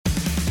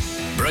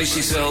Brace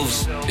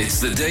yourselves.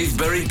 It's the Dave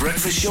Berry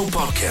Breakfast Show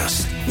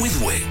podcast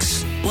with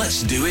Wix.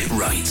 Let's do it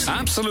right.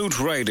 Absolute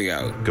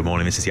Radio. Good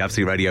morning, this is the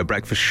Absolute Radio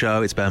Breakfast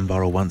Show. It's Ben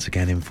Burrell once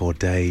again in for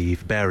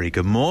Dave Berry.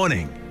 Good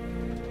morning.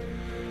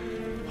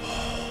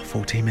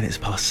 14 minutes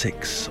past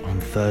 6 on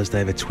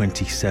Thursday, the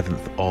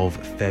 27th of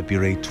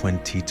February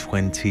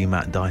 2020.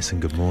 Matt Dyson,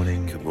 good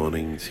morning. Good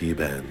morning to you,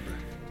 Ben.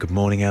 Good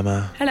morning,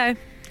 Emma. Hello.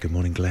 Good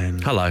morning, Glenn.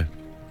 Hello.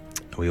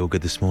 Are we all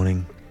good this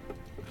morning?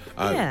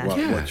 What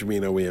do you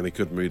mean? Are we in a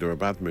good mood or a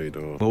bad mood?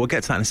 Or Well, we'll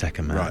get to that in a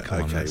second, Matt. right,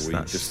 Come on, okay.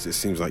 it It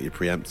seems like you're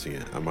preempting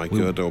it. Am I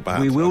good or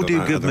bad? We will I don't do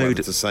know. good I don't know mood.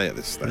 what to say at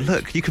this stage.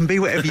 Look, you can be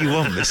whatever you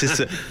want. This is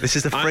a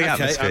free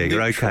atmosphere. I'm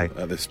You're neutral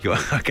okay. at this You're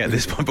point. okay at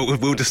this point, but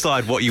we'll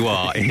decide what you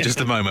are in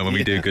just a moment when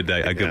we do good day,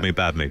 a good mood,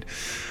 bad mood.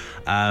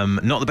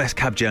 Not the best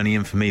cab journey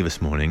in for me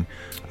this morning.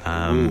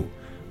 Well,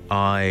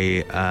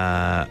 for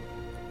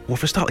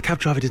a start, the cab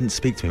driver didn't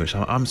speak to me, which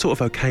I'm sort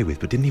of okay with,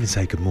 but didn't even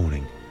say good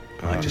morning.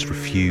 I just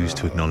refused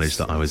to acknowledge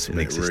that I was in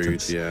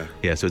existence. Rude,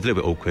 yeah, so it's a little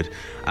bit awkward.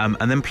 And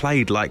then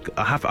played, like,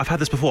 I've had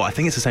this before, I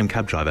think it's the same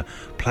cab driver,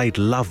 played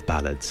love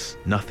ballads,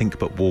 nothing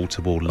but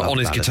wall-to-wall love On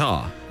his ballads.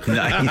 guitar?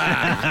 No.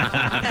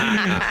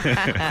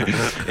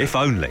 If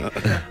only.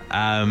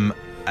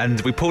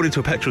 And we pulled into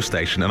a petrol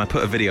station and I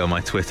put a video on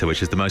my Twitter,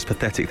 which is the most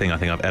pathetic thing I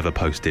think I've ever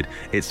posted.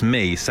 It's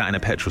me sat in a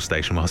petrol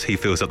station whilst he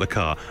fills up the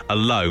car,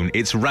 alone.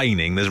 It's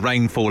raining. There's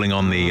rain falling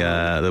on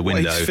the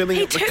window. He's filling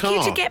He up the took car.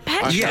 you to get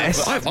petrol?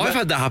 Yes. I've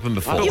had that happen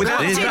before. But You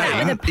without can't do that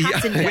saying- with a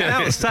passenger.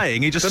 Without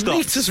saying, he just The stopped.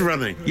 meter's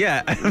running.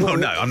 Yeah. Well,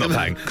 no, I'm not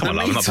paying. Come on,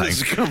 love, I'm not paying.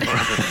 Come on.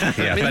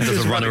 Yeah, Ben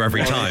does a runner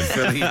every time.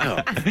 Filling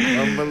up.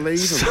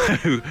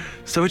 Unbelievable.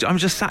 So I'm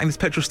just sat in this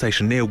petrol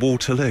station near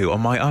Waterloo on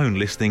my own,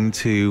 listening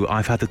to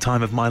 "I've Had the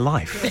Time of My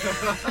Life."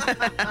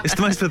 It's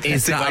the most pathetic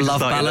Is that way a to love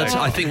start your ballad? day.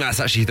 I think that's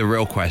actually the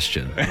real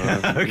question.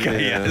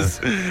 Okay, Yeah. yes,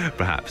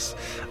 perhaps.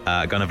 Go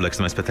and have a look. It's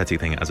the most pathetic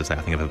thing, as I say,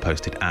 I think I've ever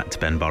posted at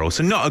Ben Burrell.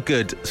 So not a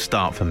good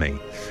start for me.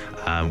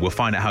 We'll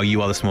find out how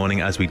you are this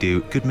morning as we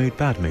do good mood,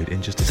 bad mood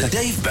in just a The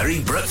second. Dave Berry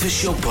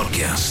Breakfast Show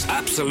podcast.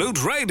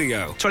 Absolute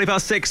Radio. 20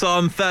 past 6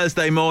 on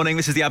Thursday morning.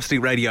 This is the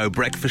Absolute Radio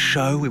Breakfast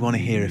Show. We want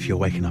to hear if you're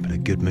waking up in a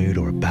good mood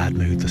or a bad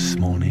mood this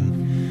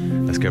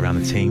morning. Let's go around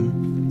the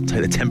team,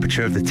 take the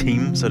temperature of the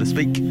team, so to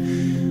speak.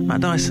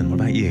 Matt Dyson, what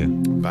about you?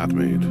 Bad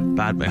mood.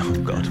 Bad mood. Oh,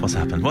 God, what's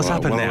happened? What's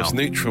happened I now? was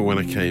neutral when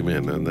I came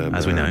in, and then,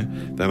 As we know.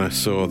 then I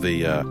saw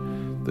the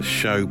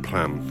show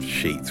plan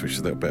sheet, which is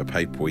a little bit of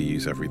paper we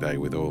use every day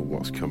with all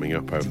what's coming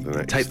up over the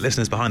next Take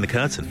listeners behind the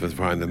curtain.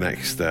 behind the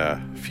next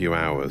few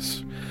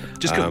hours.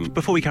 Just go,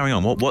 before we carry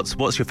on,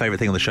 what's your favourite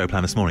thing on the show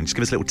plan this morning? Just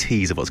give us a little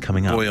tease of what's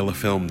coming up. Boil the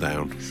film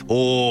down.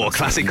 Oh,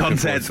 classic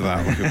content.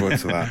 Looking forward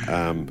to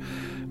that.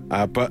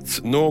 But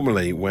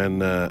normally when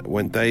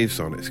Dave's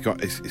on, it's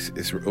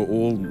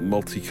all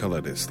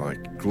multicoloured. It's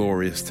like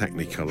glorious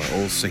Technicolor,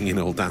 all singing,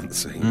 all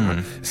dancing.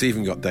 Right? It's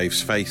even got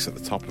Dave's face at the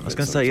top of it. I was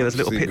gonna say, yeah, there's a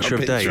little picture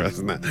of Dave.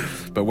 Isn't it?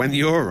 But when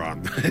you're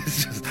on,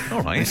 it's just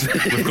All right.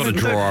 We've got to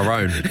draw our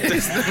own.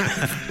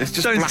 it's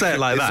just Don't black, say it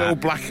like it's that. all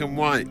black and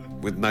white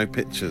with no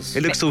pictures.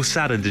 It looks all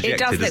sad and It dejected,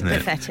 does look doesn't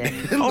it?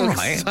 pathetic. It all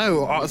looks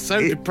right.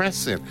 so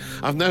depressing.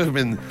 I've never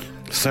been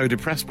so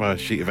depressed by a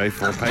sheet of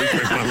A4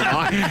 paper in my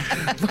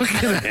life. Look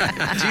at it.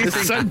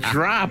 It's so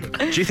drab.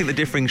 Do you think the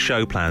differing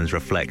show plans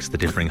reflects the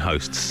differing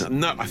hosts?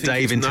 No, I think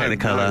Dave it's, in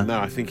Technicolor.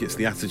 No, I think it's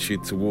the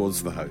attitude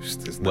towards the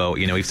host. Isn't Well,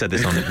 you know, we've said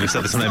this on there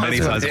many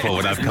times before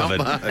when I've covered.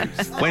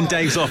 When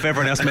Dave's off,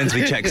 everyone else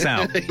mentally checks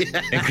out,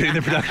 including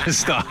the production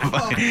staff.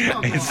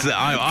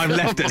 I'm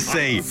left at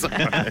sea.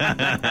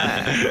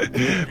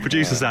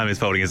 Producer Sam is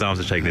folding his arms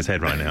and shaking his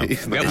head right now. We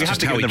It's have just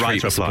to how give we him the right treat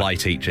to the supply reply.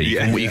 teacher.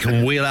 Yeah. You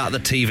can wheel out the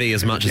TV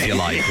as much as you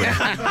like.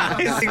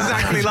 It's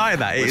exactly like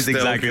that. It is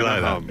exactly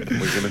like that.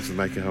 We're going to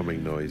make a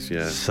humming noise,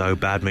 yeah. So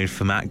bad mood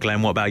for Matt.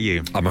 Glenn, what about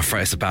you? I'm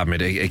afraid it's a bad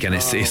mood. Again,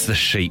 it's the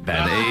sheet,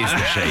 Ben. It is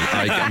the sheet.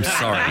 I'm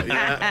sorry.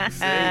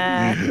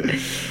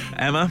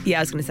 Emma? Yeah,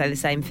 I was going to say the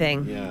same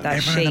thing. Yeah. That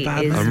Everyone in a sheet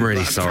bad is... mood. I'm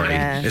really sorry.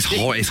 Yeah. It's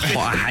hot. It's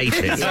hot. I hate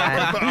it.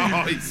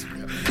 Yeah.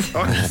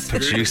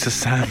 Producer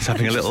Sam's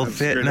having a little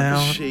fit now.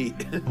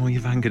 Oh,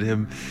 you've angered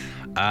him.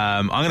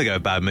 I'm going to go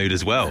bad mood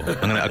as well. I'm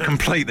going to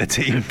complete the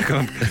team.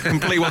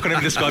 Complete what can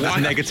I describe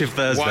as negative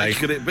Thursday. Why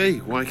could it be?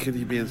 Why could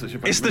he be in such a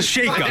bad It's the mood?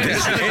 sheet, guys.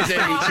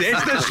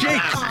 It's the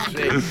sheet.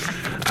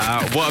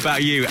 What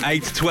about you?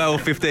 8,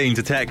 12, 15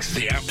 to text.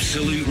 The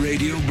Absolute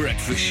Radio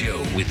Breakfast Show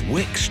with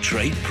Wix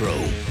Trade Pro.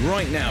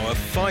 Right now, a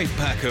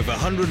 5-pack of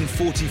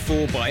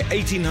 144 by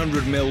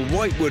 1800mm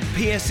Whitewood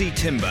PSE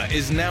timber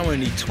is now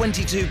only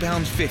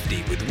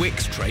 £22.50 with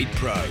Wix Trade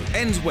Pro.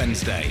 Ends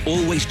Wednesday.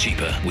 Always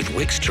cheaper with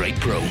Wix Trade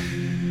Pro.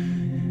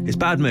 It's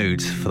bad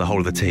mood for the whole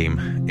of the team.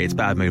 It's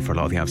bad mood for a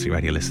lot of the Absolute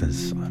Radio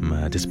listeners.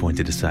 I'm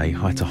disappointed to say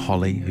hi to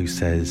Holly, who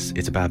says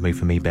it's a bad mood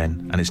for me,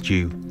 Ben, and it's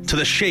due to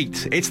the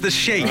sheet. It's the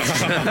sheet.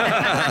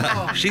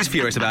 She's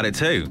furious about it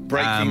too.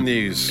 Breaking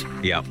news.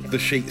 Yeah. The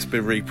sheet's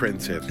been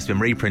reprinted. It's been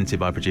reprinted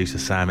by producer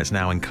Sam. It's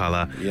now in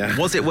colour. Yeah.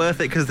 Was it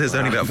worth it? Because there's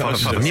only about 5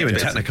 sure. I'm new in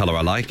bits. Technicolor.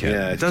 I like it.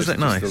 Yeah, it's Does just,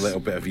 look nice. Just a little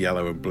bit of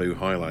yellow and blue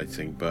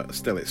highlighting, but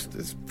still it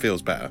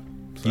feels better.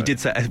 So. You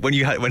did say when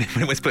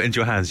it was put into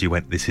your hands, you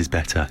went, "This is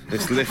better."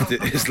 It's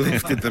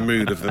lifted the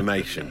mood of the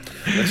nation.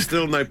 There's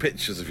still no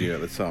pictures of you at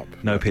the top.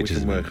 No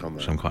pictures We of can me, work on that.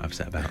 which I'm quite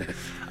upset about.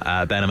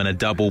 Ben, I'm in a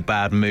double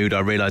bad mood.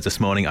 I realised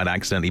this morning I'd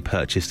accidentally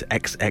purchased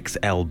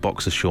XXL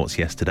boxer shorts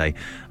yesterday.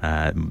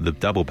 The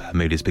double bad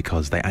mood is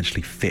because they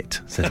actually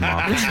fit, says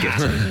Marcus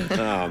Gibson.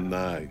 Oh,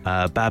 no.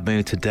 Bad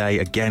mood today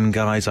again,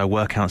 guys. I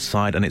work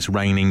outside and it's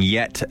raining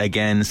yet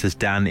again, says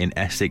Dan in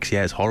Essex.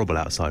 Yeah, it's horrible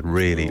outside.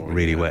 Really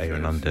wet here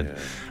in London.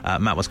 Yeah.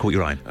 Matt, what's caught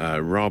your eye?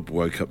 Rob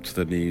woke up to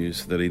the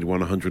news that he'd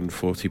won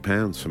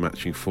 £140 for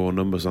matching 4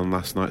 numbers on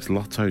last night's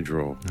lotto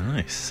draw.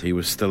 Nice. He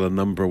was still a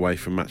number away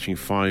from matching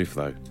 5,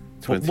 though.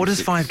 What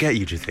does 5 get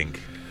you, do you think?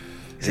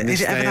 Is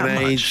it ever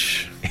that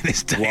much? In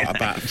this day and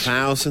about age?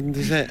 1,000,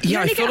 is it? You Yeah,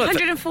 I only feel get like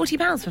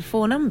 £140 for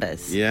 4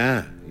 numbers.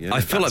 Yeah. I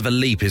feel like the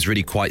leap is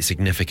really quite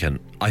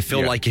significant. I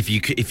feel like if you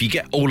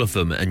get all of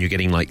them and you're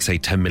getting like say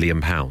 £10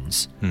 million,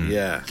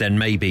 Yeah. then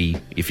maybe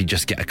if you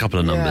just get a couple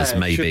of numbers,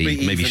 Yeah, it should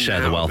be maybe evened share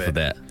the out a wealth a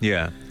bit. bit.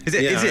 Yeah. Is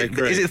it? Yeah, Is I it?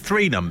 agree. Is it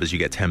 3 numbers you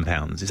get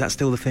 £10? Is that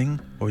still the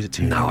thing, or is it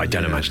 2? No, I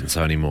don't imagine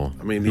so anymore.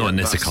 I mean, not in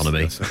this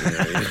economy.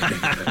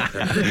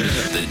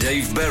 The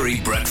Dave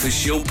Berry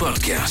Breakfast Show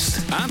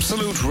Podcast.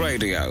 Absolute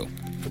Radio.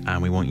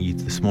 And we want you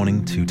this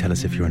morning to tell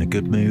us if you're in a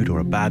good mood or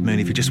a bad mood.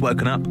 If you've just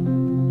woken up,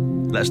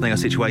 let us know your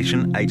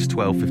situation. 8 to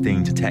 12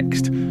 15 to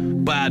text.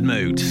 Bad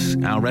mood.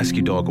 Our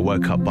rescue dog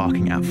woke up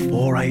barking at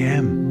 4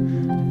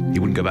 a.m. He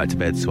wouldn't go back to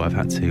bed, so I've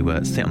had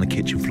to sit on the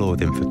kitchen floor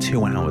with him for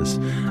 2 hours,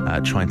 sit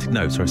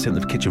on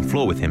the kitchen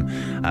floor with him,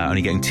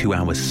 only getting 2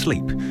 hours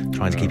sleep,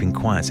 trying to keep him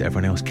quiet so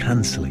everyone else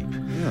can sleep.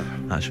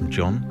 That's from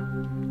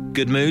John.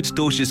 Good mood.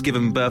 Daughter's just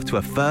given birth to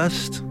our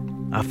first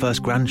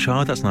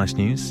grandchild. That's nice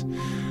news.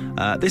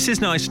 This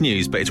is nice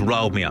news, but it's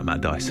riled me up,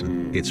 Matt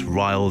Dyson. It's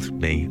riled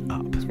me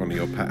up. It's one of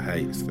your pet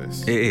hates,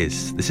 this. It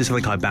is. This is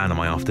something I ban on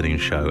my afternoon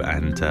show,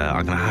 and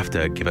I'm going to have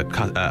to give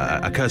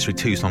a cursory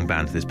 2-song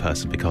ban to this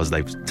person because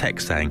they've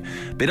text saying,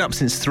 been up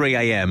since 3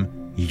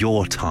 a.m,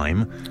 your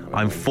time.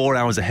 I'm 4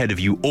 hours ahead of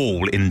you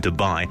all in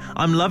Dubai.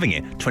 I'm loving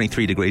it.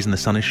 23 degrees and the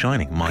sun is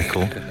shining.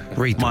 Michael.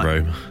 Read the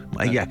room.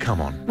 Yeah,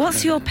 come on.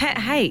 What's your pet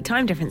hate?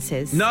 Time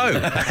differences? No,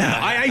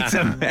 I hate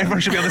them. Everyone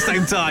should be on the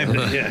same time.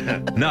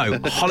 No,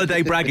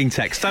 holiday bragging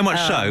text. So much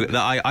so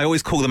that I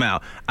always call them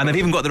out. And they've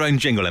even got their own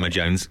jingle, Emma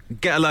Jones.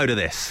 Get a load of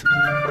this.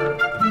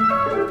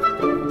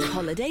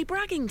 Holiday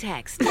bragging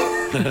text.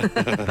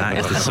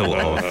 That's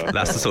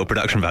the sort of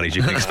production values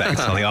you can expect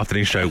on the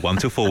afternoon show 1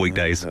 till 4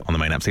 weekdays on the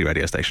main Absolute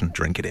radio station.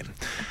 Drink it in.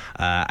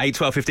 8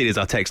 12 15 is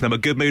our text number.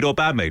 Good mood or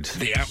bad mood?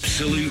 The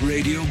Absolute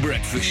Radio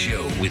Breakfast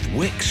Show with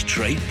Wix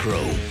Trade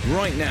Pro.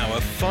 Right now, a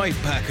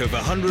 5-pack of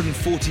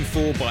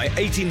 144 by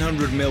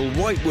 1800mm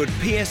Whitewood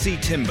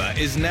PSE timber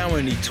is now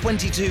only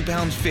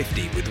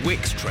 £22.50 with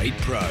Wix Trade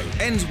Pro.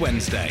 Ends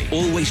Wednesday.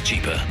 Always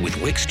cheaper with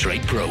Wix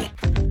Trade Pro.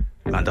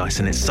 Matt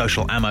Dyson, it's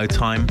social ammo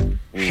time.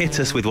 Hit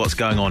us with what's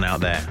going on out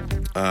there.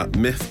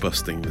 Myth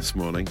busting this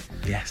morning.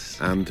 Yes.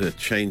 And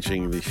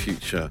changing the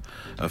future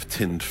of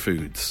tinned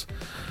foods.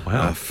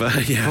 Wow. First I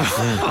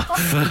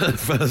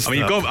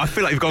mean, I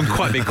feel like you've gone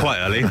quite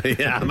early.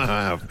 Yeah, no,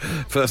 I have.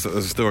 First up,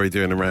 there's a story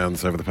doing the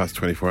rounds over the past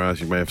 24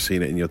 hours. You may have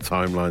seen it in your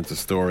timelines, a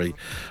story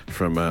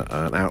from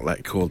an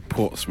outlet called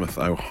Portsmouth,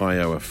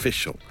 Ohio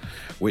Official,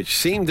 which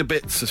seemed a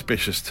bit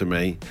suspicious to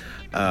me,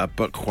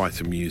 but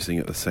quite amusing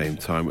at the same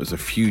time. It was a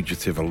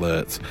fugitive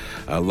alert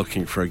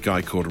looking for a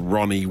guy called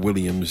Ronnie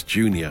Williams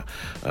Jr.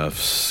 of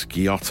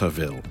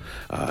Sciottaville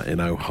in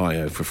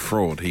Ohio for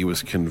fraud. He was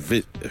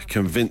he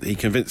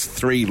convinced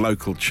 3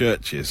 local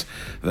churches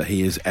that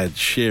he is Ed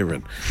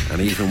Sheeran, and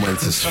even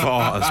went as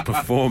far as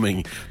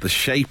performing The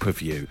Shape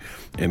of You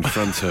in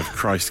front of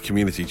Christ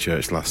Community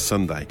Church last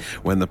Sunday.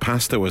 When the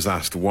pastor was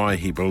asked why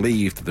he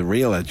believed the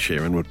real Ed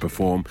Sheeran would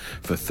perform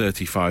for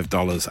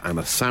 $35 and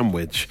a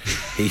sandwich,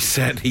 he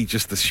said he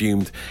just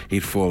assumed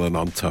he'd fallen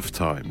on tough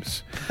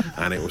times.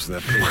 And it was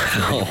the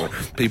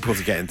people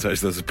to get in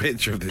touch. There's a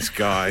picture of this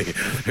guy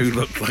who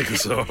looked like a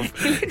sort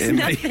of...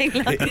 nothing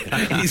like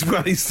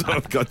he's sort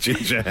of got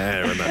ginger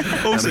hair and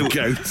a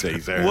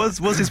goatee. So.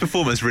 Was his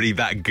performance really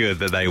that good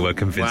that they were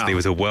convinced he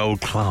was a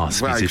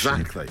world-class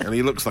musician? Exactly. And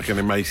he looks like an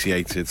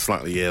emaciated,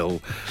 slightly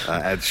ill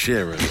Ed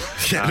Sheeran.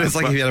 Yeah, it's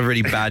like if you had a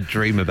really bad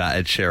dream about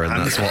Ed Sheeran.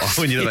 That's what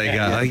when you go.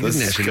 He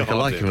doesn't actually look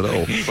like him at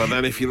all. But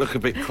then, if you look a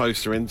bit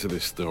closer into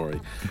this story,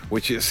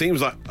 which it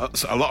seems like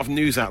a lot of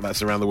news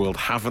outlets around the world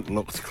haven't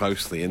looked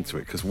closely into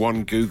it, because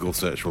one Google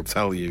search will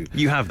tell you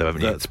have though,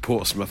 haven't you? That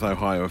Portsmouth,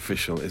 Ohio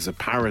Official is a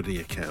parody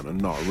account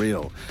and not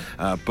real.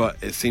 But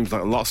it seems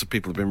like lots of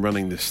people have been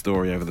running this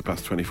story over the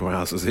past 24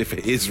 hours as if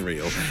it is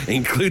real,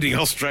 including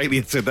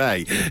Australia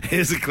Today.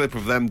 Here's a clip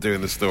of them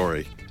doing the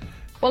story.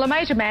 Well, a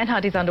major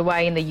manhunt is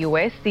underway in the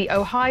US. The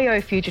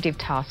Ohio Fugitive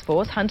Task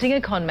Force hunting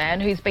a con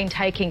man who's been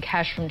taking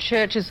cash from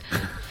churches,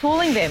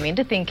 fooling them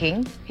into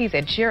thinking he's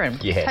Ed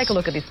Sheeran. Yes. Take a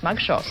look at this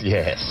mugshot.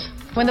 Yes.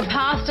 When the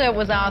pastor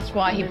was asked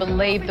why he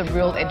believed the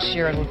real Ed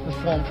Sheeran would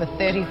perform for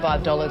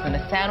 $35 and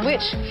a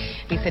sandwich,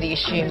 he said he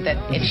assumed that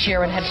Ed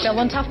Sheeran had fell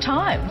on tough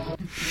times.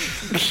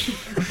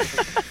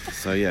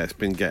 So yeah, it's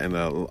been getting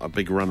a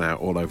big run out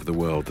all over the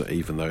world,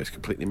 even though it's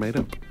completely made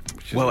up.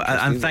 Well,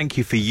 and thank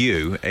you for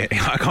you. I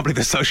can't believe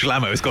the social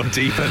ammo has gone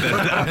deeper than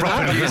a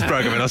proper news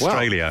programme in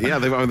Australia.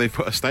 Well, yeah, they've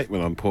put a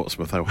statement on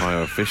Portsmouth,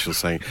 Ohio officials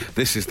saying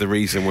this is the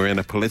reason we're in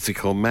a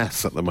political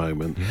mess at the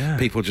moment. Yeah.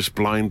 People just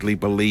blindly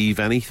believe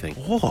anything.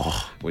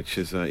 Oh. Which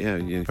is,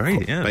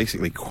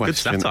 basically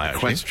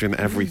question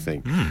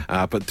everything.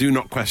 But do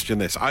not question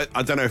this. I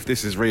don't know if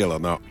this is real or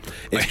not.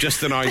 It's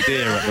just an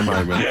idea at the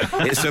moment.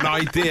 It's an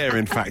idea,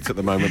 in fact, at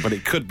the moment, but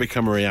it could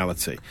become a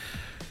reality.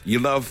 You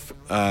love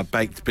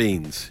baked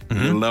beans.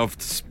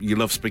 Mm-hmm. You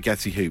love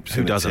spaghetti hoops.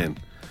 Who in doesn't? A tin.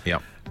 Yeah.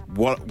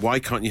 Why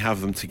can't you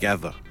have them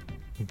together?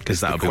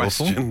 Because that would be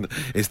awful.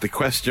 Is the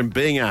question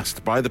being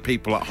asked by the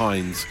people at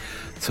Heinz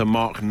to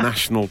mark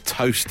National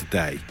Toast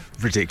Day.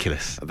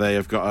 Ridiculous. They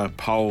have got a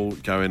poll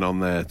going on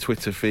their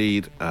Twitter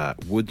feed.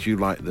 Would you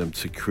like them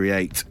to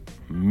create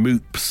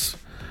moops?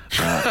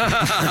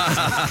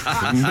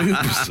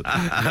 Moops,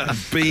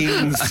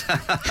 beans,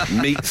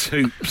 meats,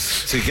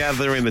 hoops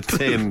together in a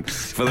tin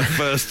for the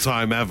first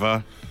time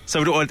ever.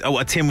 So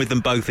a tin with them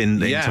both in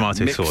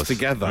tomato mixed sauce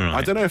together. Right.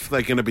 I don't know if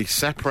they're going to be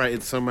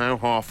separated somehow,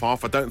 half.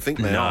 I don't think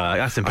they are.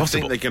 That's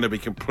impossible. I think they're going to be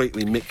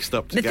completely mixed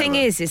up together. The thing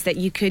is that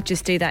you could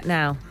just do that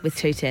now with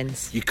 2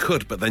 tins. You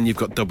could, but then you've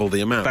got double the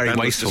amount. Very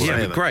wasteful.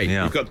 Yeah, great.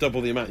 You've got double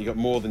the amount. You've got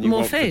more than you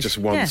want food. for just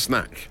one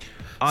snack.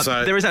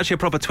 So, there is actually a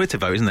proper Twitter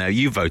vote, isn't there?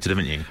 You voted,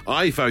 haven't you?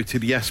 I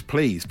voted yes,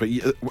 please, but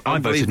I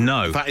voted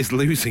no. That is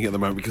losing at the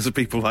moment because of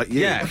people like you.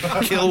 Yeah.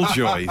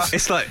 Killjoys.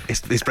 It's like it's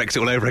Brexit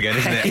all over again,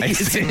 isn't it?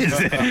 It's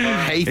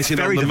Hating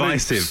very on the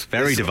divisive. moops.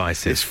 Very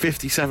divisive. It's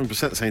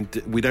 57% saying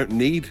we don't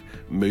need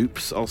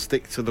moops. I'll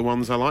stick to the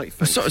ones I like.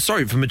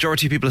 Sorry, the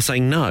majority of people are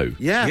saying no.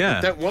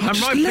 Yeah. They don't want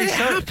Just let it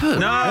happen.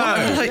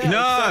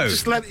 No.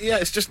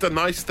 It's just a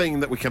nice thing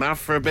that we can have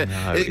for a bit.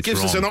 No, it it's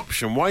gives us wrong. an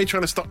option. Why are you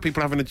trying to stop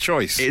people having a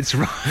choice? It's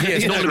right. Yeah,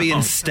 it's not going to be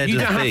instead you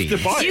of don't have beans. to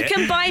buy You it.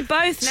 can buy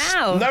both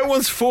now. No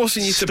one's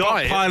forcing you to Stop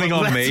buy it. piling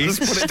but on me. Let's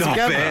put it Stop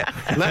together.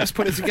 it. Let's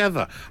put it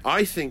together.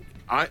 I think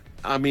I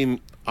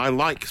mean I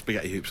like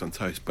spaghetti hoops on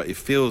toast, but it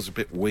feels a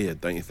bit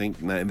weird, don't you think?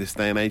 In this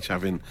day and age,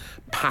 having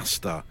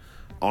pasta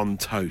on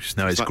toast.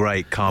 No, it's like,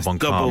 great. Carb on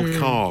double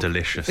carb.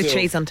 Delicious. With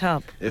cheese on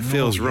top. It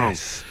feels wrong.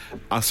 Yes.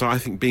 So I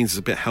think beans is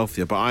a bit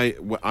healthier. But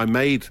I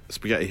made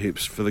spaghetti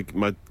hoops for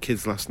my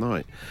kids last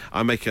night.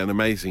 I make an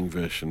amazing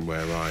version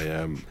where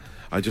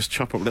I just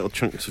chop up little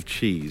chunks of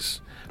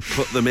cheese,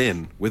 put them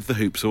in with the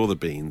hoops or the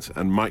beans,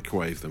 and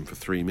microwave them for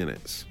 3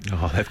 minutes.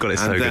 Oh, they've got it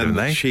so and good, then haven't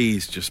the they?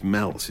 cheese just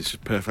melts. It's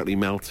just perfectly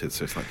melted,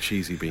 so it's like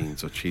cheesy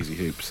beans or cheesy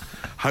hoops.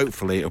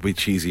 Hopefully it'll be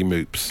cheesy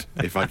moops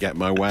if I get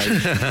my way.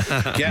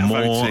 Get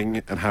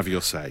voting and have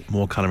your say.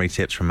 More culinary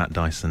tips from Matt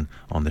Dyson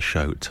on the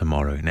show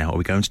tomorrow. Now, are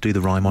we going to do the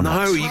rhyme or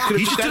not? No, you could have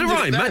You just did a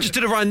rhyme. Matt just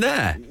did a rhyme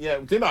there. Yeah,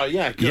 did I?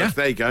 Yeah, good. Yeah.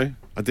 There you go.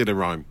 I did a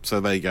rhyme, so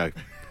there you go.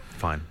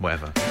 Fine,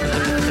 whatever.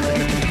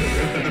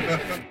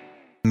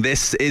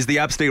 This is the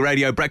Absolute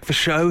Radio Breakfast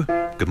Show.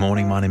 Good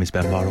morning, my name is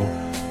Ben Burrell.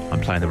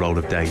 I'm playing the role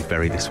of Dave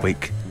Berry this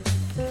week.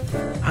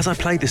 As I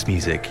played this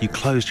music, you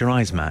closed your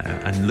eyes, Matt,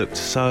 and looked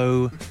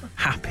so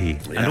happy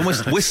and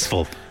almost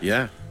wistful.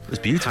 Yeah. It was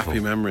beautiful. Happy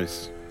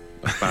memories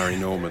of Barry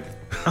Norman.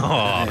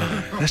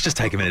 Oh, let's just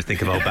take a minute to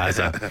think of old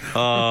Bazza.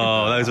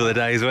 Oh, those were the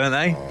days, weren't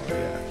they? Oh,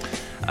 yeah.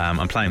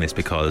 I'm playing this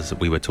because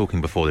we were talking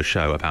before the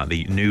show about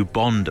the new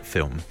Bond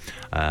film.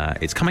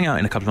 It's coming out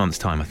in a couple of months'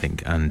 time, I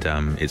think, and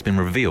it's been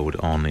revealed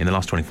in the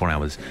last 24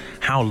 hours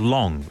how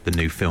long the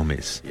new film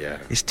is. Yeah.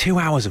 It's 2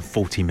 hours and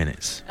 40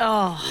 minutes.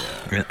 Oh,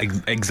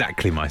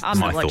 Exactly my I'm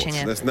not thoughts. watching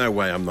it. There's no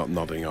way I'm not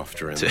nodding off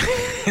during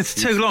that. It's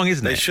too long,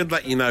 isn't They it? should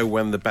let you know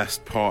when the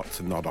best part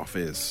to nod off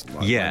is.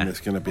 Like, Yeah. when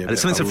it's going to be a And bit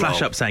something of a to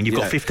flash lull. up saying, you've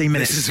got 15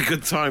 minutes. This is a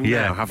good time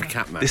Yeah. now. Have a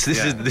cat nap. This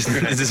Yeah.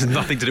 is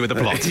nothing to do with the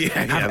plot.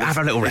 Have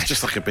a little rest. It's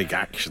just like a big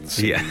action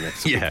scene. Yeah.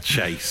 It's a big Yeah.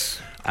 chase.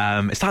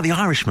 It's like The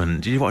Irishman.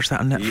 Did you watch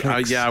that on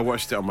Netflix? Yeah, I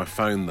watched it on my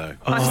phone though.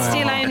 I'm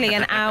still only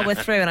an hour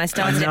through, and I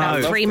started it I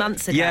about know. 3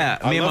 months ago. Yeah,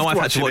 me and my wife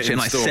had to watch it in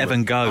like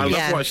 7 goes. I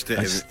Yeah.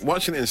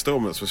 watching it in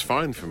installments was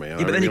fine for me.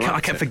 Yeah, but then I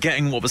kept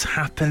forgetting what was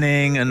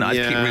happening, and I'd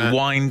keep Yeah.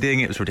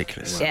 rewinding. It was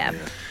ridiculous. Yeah.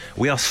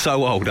 We are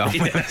so old, aren't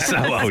we? We're so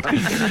old.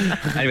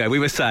 Anyway, we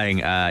were saying,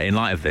 in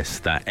light of this,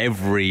 that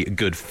every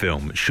good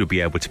film should be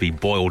able to be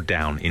boiled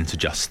down into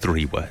just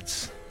 3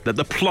 words. That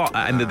the plot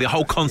and the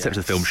whole concept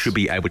of the film should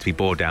be able to be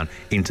boiled down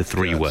into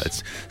 3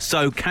 words.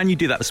 So can you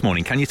do that this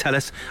morning? Can you tell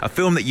us a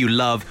film that you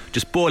love?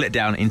 Just boil it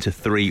down into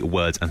 3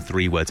 words and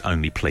 3 words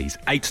only, please.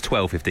 8 to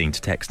 12 15 to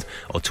text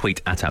or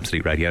tweet at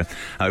Absolute Radio.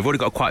 We've already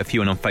got quite a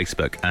few in on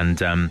Facebook,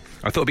 and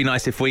I thought it'd be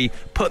nice if we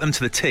put them to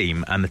the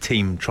team and the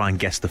team try and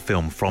guess the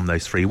film from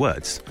those 3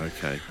 words.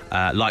 Okay.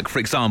 Like, for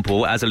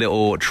example, as a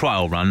little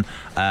trial run,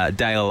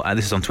 Dale,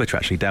 this is on Twitter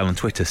actually, Dale on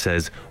Twitter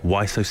says,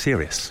 "Why so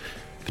serious?"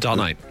 For Dark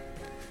Knight.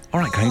 All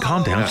right, Glenn,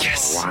 calm down.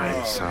 Yes.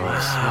 Wow,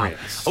 so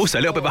serious. Also,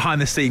 a little bit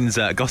behind the scenes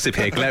gossip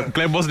here.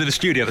 Glenn wasn't in the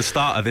studio at the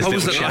start of this little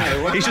wasn't chat.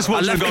 I? He's just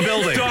watching I left the the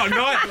building. Dark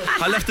Knight.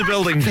 I left the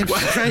building.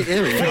 Straight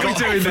in. What are we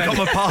doing then? Forgot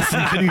my pass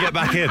and couldn't get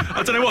back in.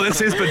 I don't know what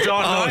this is, but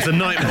Dark Knight. Oh, it's a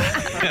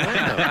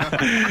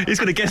nightmare. He's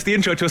going to guess the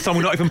intro to a song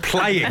we're not even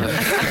playing.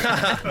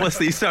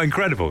 He's so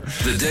incredible.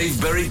 The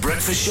Dave Berry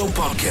Breakfast Show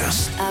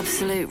Podcast.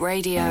 Absolute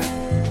Radio.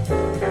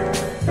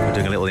 We're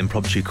doing a little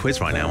impromptu quiz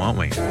right now, aren't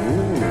we?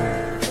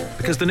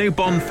 Because the new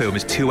Bond film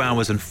is 2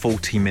 hours and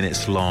 40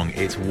 minutes long.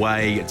 It's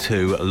way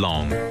too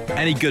long.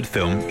 Any good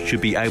film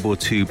should be able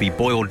to be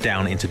boiled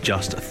down into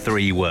just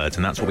 3 words,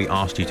 and that's what we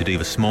asked you to do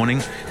this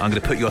morning. I'm going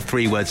to put your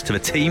 3 words to the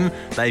team.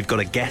 They've got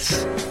to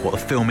guess what the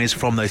film is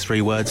from those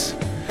 3 words.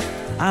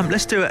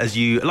 Let's do it as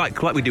you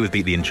like we do with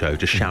Beat the Intro.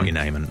 Just shout your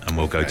name and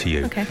we'll go to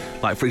you. Okay.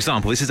 Like, for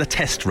example, this is a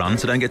test run,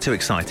 so don't get too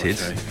excited.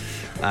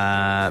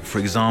 Okay. For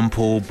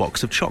example,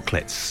 box of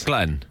chocolates.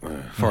 Glenn,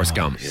 Forrest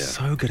Gump.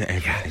 So good at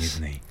everything,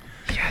 isn't he?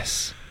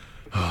 Yes.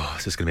 Oh,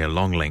 this is going to be a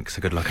long link,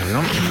 so good luck,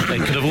 everyone.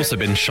 It could have also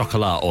been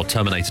Chocolat or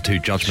Terminator 2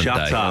 Judgment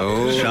Shut Day. up.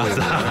 Oh. Shut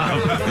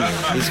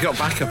up. He's got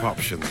backup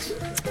options.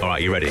 All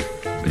right, you ready?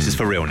 This is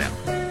for real now.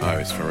 Oh,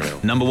 it's for real.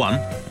 Number 1.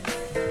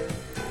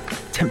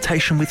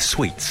 Temptation with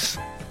sweets.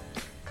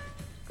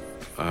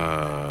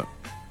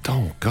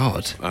 Oh,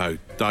 God. Oh,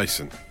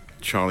 Dyson.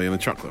 Charlie and the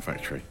Chocolate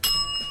Factory.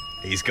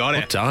 He's got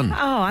Well it. done. Oh,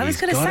 I was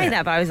He's going to got say it.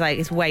 that, but I was like,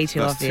 it's way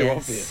too That's too obvious.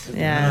 obvious, isn't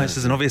No, Yeah. this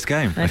is an obvious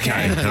game.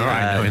 Okay. All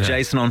right.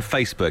 Jason on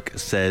Facebook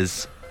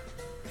says,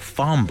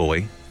 Farm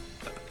Boy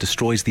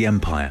destroys the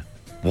Empire.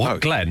 What, Oh,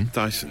 Glenn?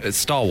 Dyson. It's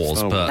Star Wars,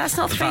 Star Wars. but... That's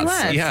not 3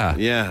 words. Yeah.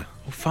 Yeah.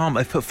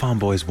 They put Farm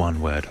Boy as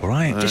 1 word, all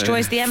right?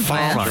 Destroys the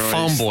Empire.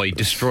 Farm Boy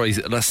destroys...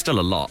 That's still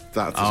a lot.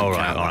 That doesn't All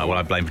right, count. all right. Well,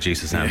 I blame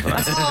producer Sam for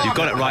that. You've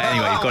got it right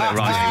anyway. You've got it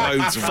right.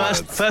 Loads of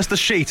words. First the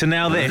sheet and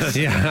now this.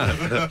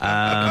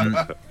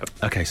 Yeah.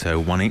 Okay, so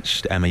 1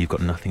 each. Emma, you've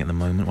got nothing at the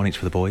moment. 1 each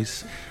for the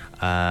boys.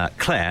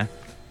 Claire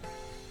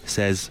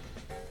says,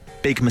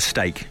 big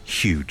mistake,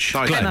 huge.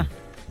 Dyson. Emma.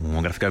 I'm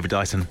going to have to go for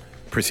Dyson.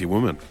 Pretty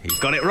Woman. He's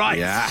got it right.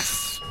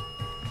 Yes.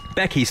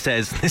 Becky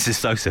says, this is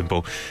so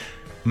simple.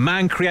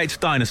 Man creates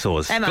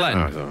dinosaurs. Emma.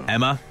 Glenn.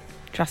 Emma,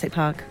 Jurassic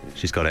Park.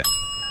 she's got it.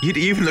 You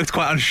even looked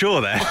quite unsure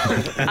there.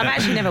 I've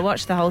actually never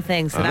watched the whole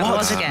thing, so that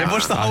was a They guess.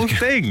 watched the whole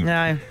thing.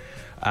 No.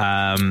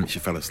 She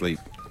fell asleep.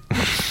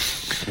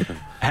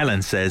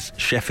 Helen says,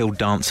 Sheffield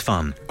Dance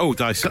Fun. Oh,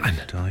 Dyson.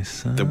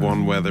 Dyson. The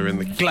one where they're in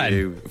the Glenn.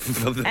 queue.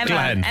 For the Emma.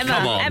 Glenn, Emma.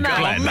 come on, Emma.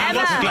 Glenn.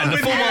 Emma. Glenn, the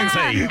full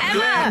Monty.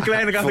 Emma.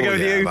 Glenn, I got to go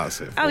with you.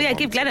 That's it. Oh, yeah,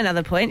 give Glenn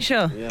another point,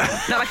 sure.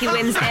 Not like he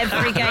wins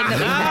every game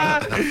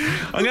that we play.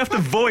 I'm going to have to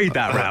void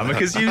that round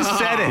because you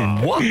said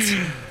it.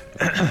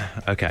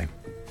 What? Okay.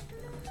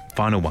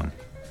 Final one.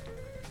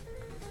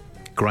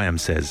 Graham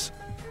says,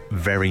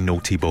 very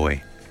naughty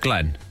boy.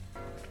 Glenn.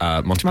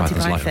 Monty Monty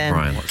Python's Life of Python.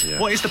 Brian. Yeah.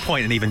 What is the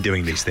point in even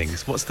doing these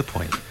things? What's the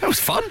point? That was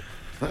fun.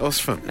 That was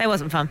fun. It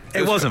wasn't fun.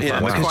 It wasn't Yeah,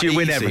 fun it was because quite you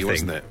win easy,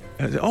 everything.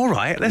 wasn't All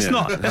right, let's Yeah.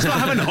 not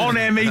have an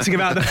on-air meeting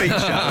about the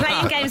feature.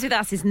 Playing games with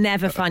us is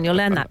never fun. You'll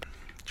learn that.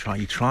 Try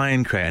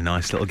and create a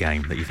nice little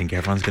game that you think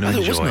everyone's going to I thought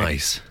enjoy. it was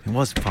nice. It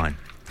was fine.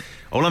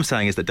 All I'm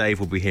saying is that Dave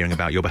will be hearing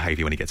about your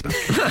behaviour when he gets back.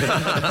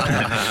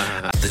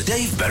 The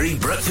Dave Berry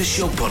Breakfast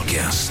Show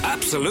Podcast.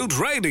 Absolute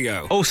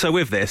Radio. Also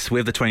with this,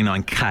 with the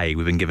 29K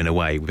we've been giving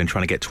away, we've been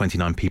trying to get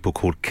 29 people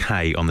called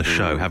K on the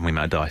show, haven't we,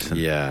 Matt Dyson?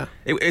 Yeah.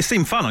 It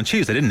seemed fun on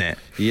Tuesday, didn't it?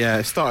 Yeah,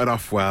 it started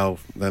off well,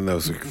 then there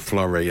was a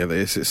flurry, and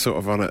it's sort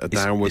of on a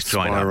downward it's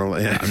dried spiral.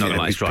 up. Yeah, I'm not gonna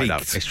lie, it's we've dried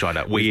up. peaked. It's dried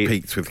up. We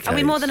peaked with Are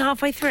we Ks. more than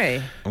halfway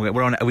through?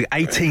 We're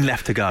 18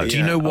 left to go. Do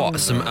you know what?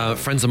 Some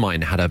friends of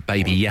mine had a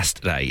baby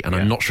yesterday, and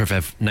I'm not sure if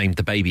they've named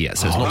the baby yet,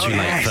 so it's not too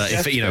late.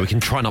 For, if we can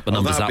try and up the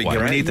numbers that'd that be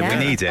way. great.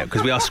 We need it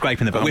because we are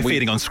scraping the. But we're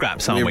feeding on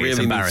scraps, aren't we? It's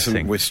really need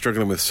embarrassing. we're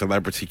struggling with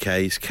celebrity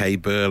K's. Kay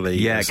Burley.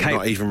 Yeah, has Kay-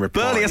 not even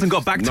replied. Burley hasn't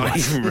got back to not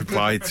us. even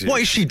replied to.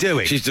 What is she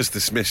doing? She's just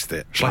dismissed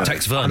it. Shall I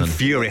text I'm Vernon?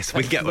 furious.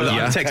 We get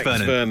text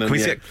Vernon. Can we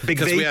see Big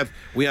Because V?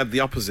 we had the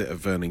opposite of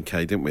Vernon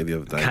K, didn't we,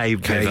 the other day? K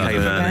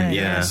Vernon,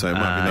 yeah. So it might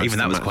be nice even to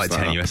that was match quite that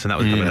up. tenuous, and that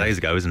was a couple of days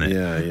ago, isn't it?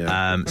 Yeah,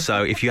 yeah.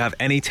 So if you have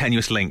any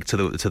tenuous link to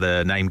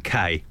the name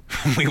K,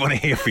 we want to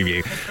hear from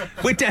you.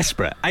 We're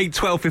desperate. 8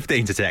 12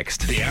 15 to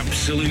text. The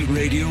Absolute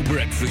Radio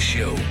Breakfast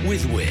Show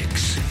with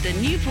Wix. The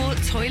Newport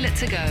Toilet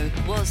to Go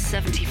was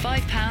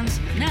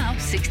 £75, now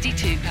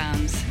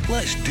 £62.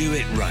 Let's do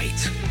it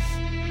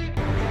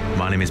right.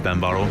 My name is Ben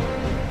Burrell.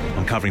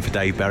 I'm covering for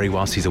Dave Berry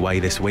whilst he's away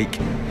this week.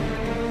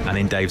 And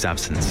in Dave's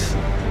absence,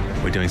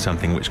 we're doing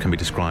something which can be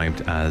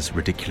described as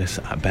ridiculous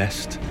at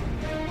best.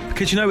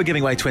 Because we're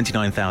giving away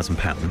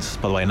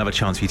 £29,000. By the way, another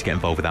chance for you to get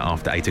involved with that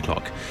after 8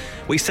 o'clock.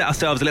 We set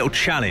ourselves a little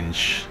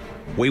challenge.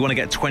 We want to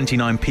get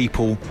 29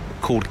 people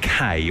called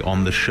K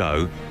on the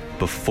show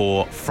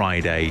before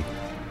Friday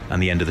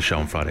and the end of the show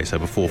on Friday. So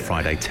before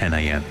Friday, 10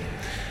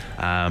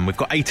 a.m. We've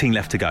got 18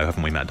 left to go,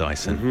 haven't we, Matt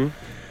Dyson?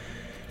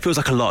 Feels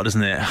like a lot,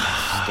 doesn't it?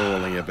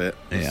 Stalling a bit.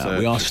 Yeah,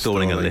 we are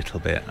stalling a little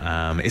bit.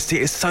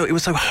 It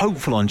was so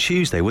hopeful on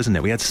Tuesday, wasn't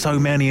it? We had so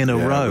many in a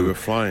row. We were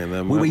flying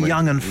them. We were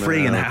young and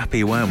free and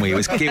happy, weren't we? It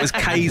was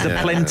K's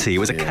aplenty. It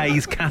was a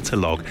K's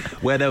catalogue.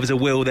 Where there was a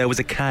will, there was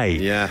a K.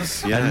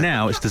 Yes, yeah. And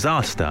now it's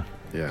disaster.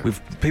 Yeah.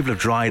 People have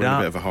dried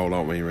up. We're in a bit of a hole,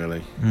 aren't we,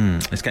 really?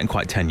 It's getting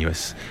quite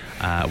tenuous.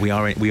 We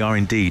are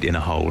indeed in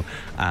a hole.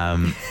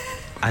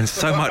 And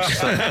so much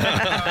so...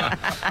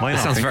 It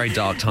sounds very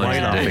dark times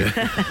indeed.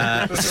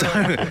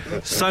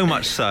 So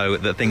much so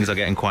that things are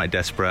getting quite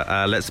desperate.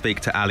 Let's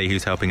speak to Ali,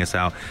 who's helping us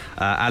out.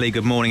 Ali,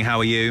 good morning. How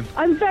are you?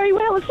 I'm very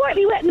well. I'm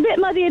slightly wet and a bit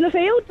muddy in the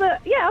field, but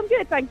yeah, I'm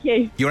good, thank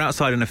you. You're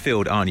outside in a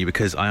field, aren't you?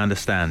 Because I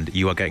understand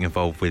you are getting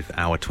involved with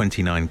our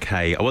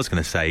 29k, I was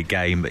going to say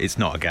game, but it's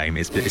not a game.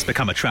 It's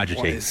become a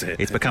tragedy. What is it?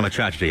 It's become a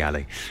tragedy,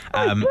 Ali.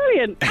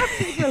 Brilliant.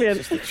 Absolutely brilliant.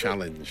 It's just a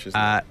challenge,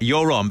 isn't it?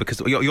 You're on because...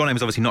 Your name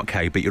is obviously not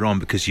Kay, but you're on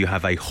because you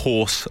have a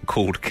horse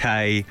called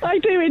Kay. I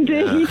do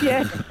indeed,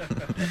 yes.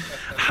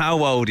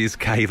 How old is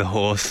Kay the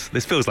horse?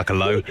 This feels like a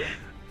low.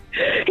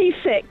 He's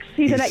 6.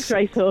 He's an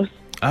ex-race horse.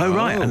 Oh,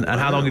 right. And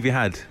how long have you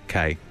had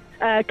Kay?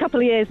 A couple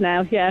of years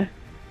now, yeah.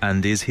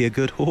 And is he a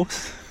good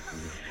horse?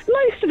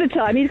 Most of the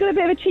time. He's got a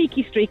bit of a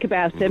cheeky streak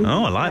about him.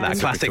 Oh, I like that.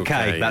 Classic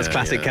Kay. That's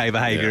classic Kay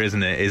behaviour,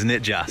 isn't it? Isn't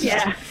it just?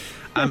 Yeah.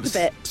 Just a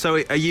bit.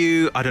 So are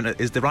you, I don't know,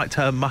 is the right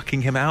term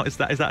mucking him out? Is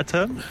that a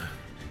term?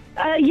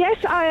 Yes,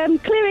 I am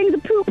clearing the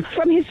poop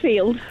from his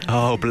field.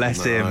 Oh,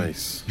 bless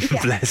Nice. him.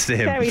 Yeah, Bless him.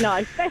 Very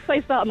nice. Best way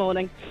to start a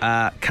morning.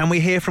 Can we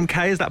hear from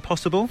Kay? Is that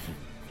possible?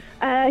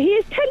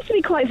 He tends to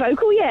be quite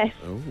vocal, yes.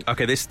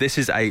 Okay, this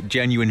is a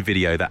genuine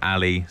video that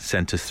Ali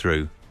sent us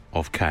through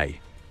of Kay.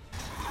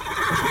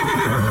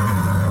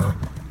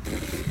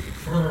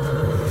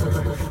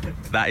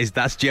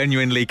 That's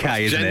genuinely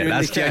Kay, isn't it?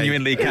 That's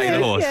genuinely Kay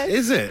the horse. Yes.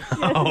 Is it?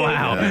 Oh,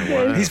 wow.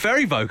 Yeah, He's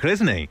very vocal,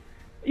 isn't he?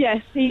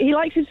 Yes, he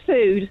likes his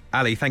food.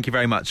 Ali, thank you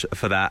very much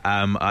for that.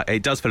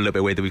 It does feel a little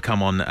bit weird that we've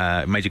come on,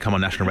 made you come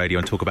on national radio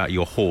and talk about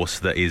your horse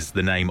that is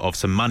the name of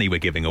some money we're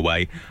giving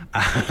away.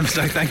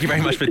 So thank you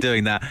very much for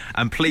doing that.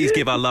 And please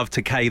give our love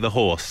to Kay the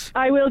horse.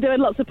 I will do,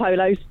 and lots of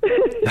polos.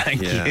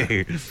 Thank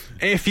you.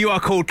 If you are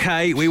called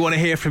Kay, we want to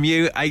hear from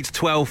you. 8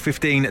 12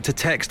 15 to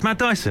text. Matt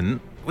Dyson,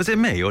 was it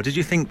me, or did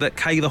you think that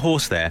Kay the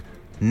horse there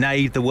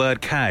neighed the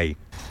word Kay?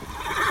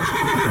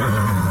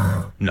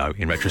 No,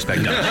 in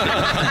retrospect,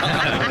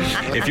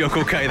 no. If you're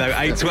called Kay, though,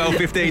 8 12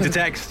 15 to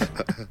text.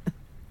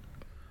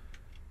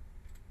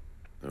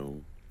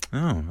 No.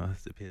 Oh,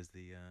 it appears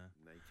the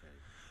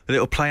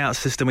little play-out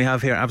system we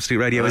have here at Absolute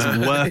Radio isn't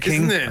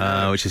working, Isn't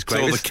it? which is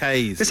great. It's all the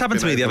K's. This happened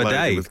to me the other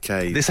day. With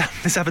K's.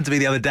 This happened to me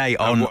the other day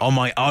on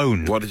my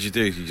own. What did you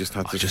do? You just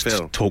had to just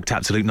fill. talked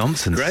absolute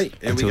nonsense. Great. Here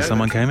we until go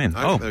someone then. came in.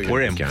 Oh, Oh, there we go.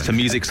 we're in. So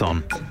music's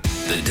on.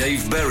 The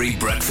Dave Berry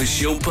Breakfast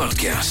Show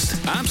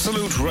Podcast.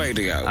 Absolute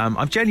Radio.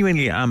 I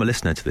genuinely am a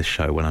listener to this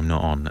show when I'm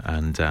not on,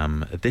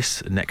 and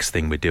this next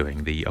thing we're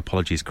doing, the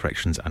apologies,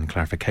 corrections and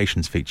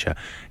clarifications feature,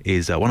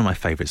 is one of my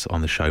favourites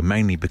on the show,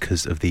 mainly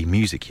because of the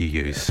music you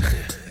use.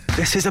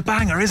 This is a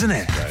banger, isn't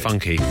it?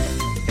 Funky.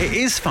 It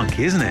is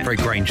funky, isn't it? Very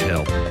Grange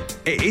Hill.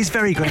 It is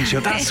very Grange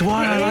Hill. That's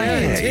why I like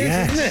it. It is,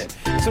 Yes. isn't it?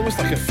 It's almost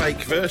like a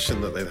fake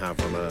version that they'd have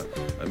on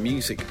a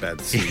music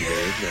bed CD,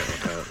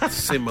 isn't it? Like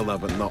similar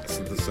but not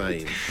the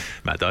same.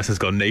 Matt Dyson's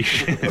gone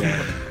niche.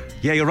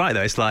 Yeah, you're right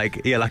though. It's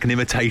like an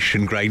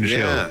imitation Grange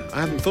Hill. Yeah,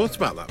 I hadn't thought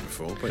about that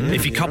before. But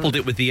If you coupled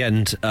it with the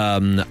end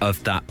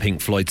of that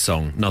Pink Floyd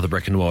song, Another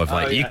Brick in the Wall,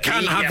 like, you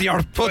can't have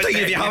your pudding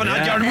if you haven't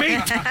had your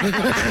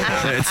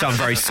meat. It sounds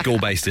very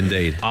school-based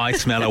indeed. I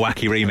smell a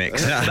wacky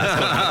remix. That's got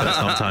to happen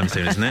sometime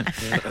soon, isn't it?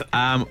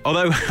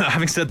 Although,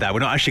 having said that, we're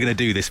not actually going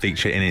to do this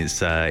feature in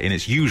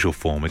its usual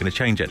form. We're going to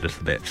change it a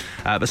little bit.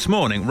 This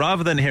morning,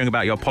 rather than hearing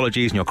about your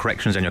apologies and your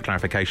corrections and your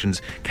clarifications,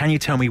 can you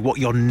tell me what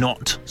you're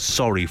not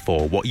sorry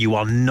for? What you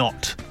are not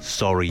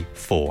sorry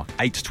for?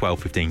 8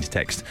 12 15 to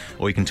text,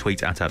 or you can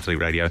tweet at Absolute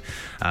Radio.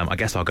 I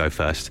guess I'll go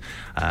first.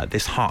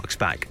 This harks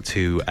back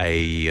to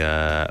a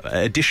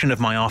edition of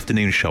my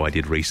afternoon show I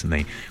did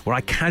recently, where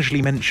I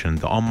casually mentioned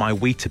that on my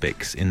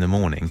Weetabix in the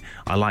morning,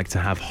 I like to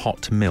have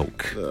hot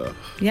milk.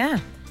 Yeah.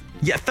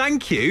 Yeah,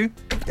 thank you.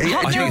 I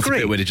think it's a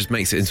bit weird. It just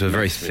makes it into a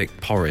very thick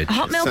porridge.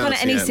 Hot milk on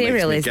any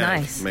cereal is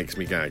nice. Makes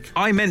me gag.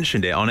 I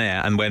mentioned it on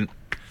air and went,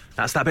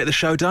 that's that bit of the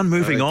show done.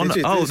 Moving on. Did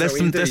you? Oh, Is that there's what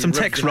some you do? there's some You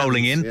rub text your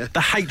rolling hands, in. yeah.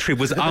 The hatred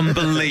was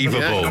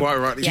unbelievable. Yeah, quite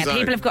rightly Yeah, so.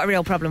 people have got a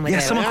real problem with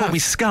it. Someone called me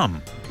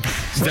scum.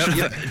 Do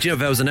you know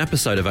there was an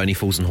episode of Only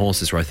Fools and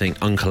Horses where I think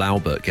Uncle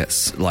Albert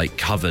gets like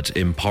covered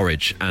in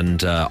porridge,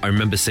 and I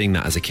remember seeing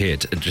that as a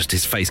kid, just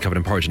his face covered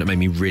in porridge, and it made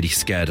me really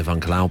scared of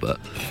Uncle Albert.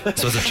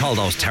 So as a child,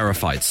 I was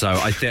terrified. So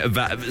I think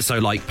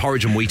like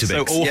porridge and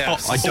Weetabix. So all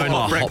hot- I don't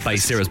all hot like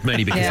hot-based cereals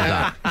mainly because of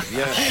that.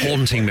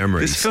 Haunting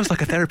memories. This feels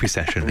like a therapy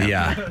session.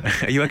 Yeah.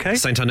 Are you okay?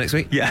 Same time next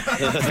week? Yeah.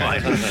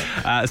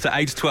 Fine. So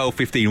 8 12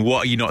 15,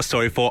 what are you not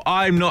sorry for?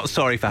 I'm not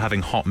sorry for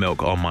having hot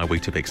milk on my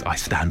Weetabix. I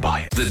stand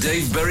by it. The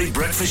Dave Berry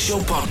Breakfast Show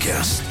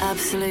Podcast.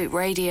 Absolute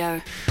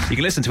Radio. You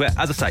can listen to it,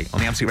 as I say, on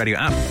the Absolute Radio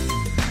app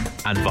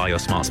and via your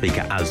smart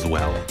speaker as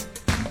well.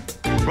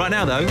 Right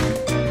now, though,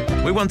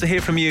 We want to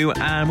hear from you,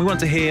 and we want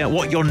to hear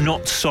what you're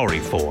not sorry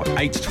for.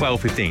 8 to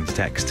 12 15 to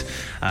text.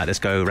 Let's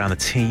go around the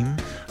team.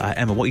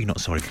 Emma, what are you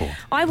not sorry for?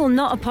 I will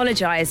not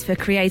apologise for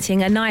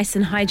creating a nice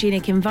and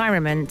hygienic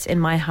environment in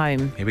my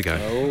home. Here we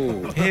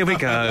go. Here we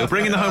go.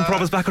 Bringing the home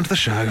problems back onto the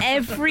show.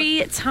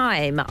 Every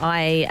time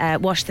I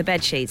wash the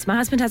bed sheets, my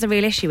husband has a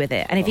real issue with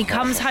it. And if he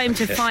comes home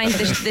to find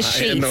the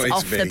sheets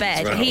off the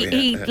bed,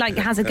 he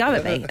has a go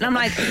at me. And I'm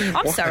like,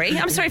 I'm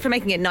sorry for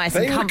making it nice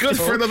and comfortable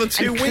good for another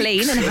 2 and weeks.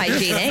 clean and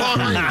hygienic.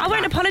 I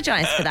won't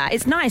apologise for that.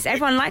 It's nice.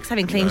 Everyone likes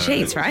having clean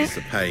sheets, right? It's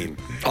a pain.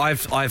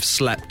 I've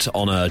slept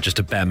on just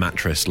a bare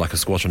mattress like a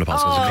squatter in a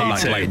past. I've come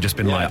back late and just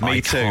been like, I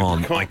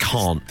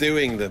can't.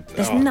 Doing the...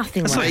 There's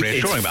nothing That's wrong. not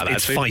reassuring about that.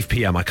 It's 5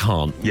 p.m. I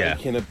can't. Yeah.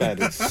 Making a bed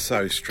is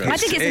so stressful. I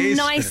think it's a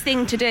nice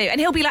thing to do. And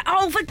he'll be like,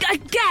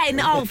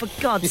 for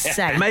God's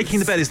sake. Making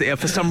the bed is,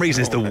 for some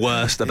reason, it's the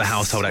worst of the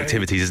household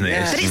activities, isn't it?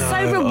 Yeah. But it's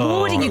so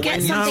rewarding. You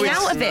get something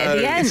out of it at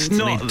the end. It's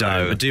not,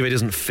 though. The duvet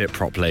doesn't fit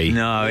properly.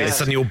 No, It's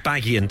suddenly all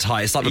baggy and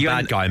tight. It's like the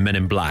bad guy in Men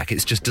in Black.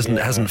 It just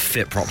hasn't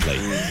fit properly.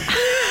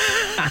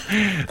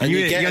 And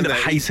you end up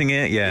hating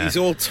it, yeah. He's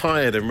all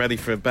tired and ready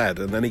for a bed,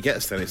 and then he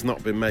gets there and it's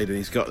not been made, and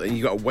you've got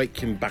to wake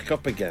him back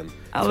up again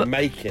to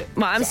make it.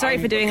 Well, I'm sorry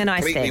for doing a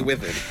nice completely thing.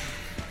 with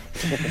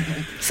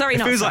him. Sorry,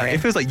 It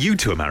feels like you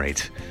two are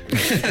married.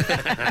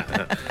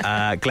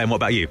 Glenn, what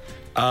about you?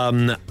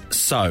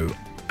 So,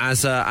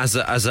 as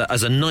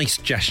a nice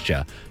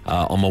gesture,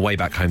 on my way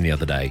back home the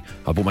other day,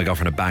 I bought my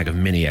girlfriend a bag of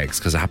mini eggs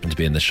because I happened to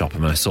be in the shop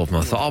and I saw them.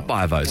 I thought, I'll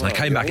buy those. And I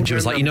came back and she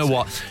was like, you know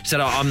what? She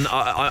said,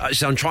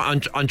 I'm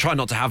trying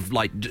not to have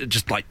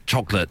just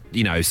chocolate,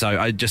 So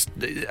I just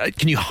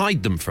can you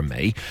hide them from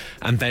me?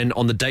 And then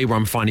on the day where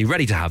I'm finally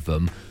ready to have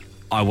them,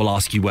 I will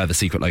ask you where the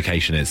secret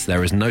location is.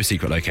 There is no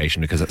secret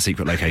location because that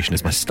secret location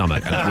is my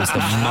stomach. And it was the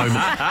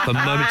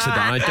moment to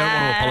that. And I don't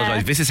want to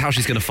apologise. This is how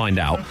she's going to find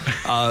out.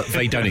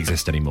 They don't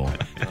exist anymore.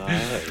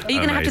 Are you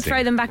going to have to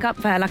throw them back up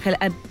for her like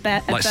a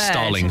bird?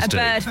 Starlings do. A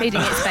bird feeding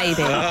its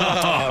baby.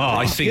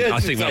 I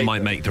think that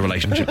might make the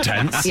relationship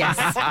tense. Yes.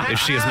 If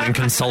she hasn't been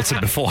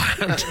consulted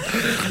beforehand.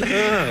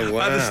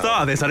 At the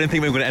start of this, I didn't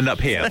think we were going to end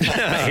up here.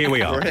 But here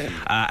we are.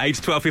 8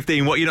 to 12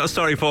 15, what are you not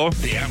sorry for?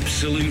 The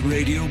Absolute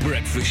Radio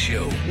Breakfast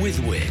Show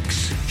with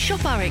Wix.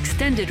 Shop our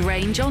extended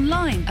range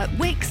online at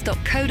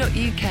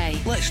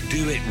wix.co.uk. Let's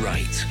do it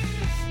right.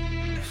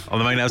 On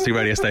the main Absolute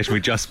radio station,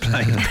 we just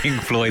played Pink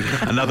Floyd,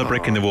 Another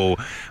Brick in the Wall.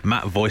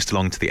 Matt voiced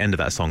along to the end of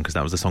that song because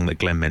that was the song that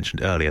Glenn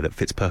mentioned earlier that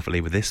fits perfectly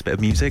with this bit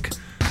of music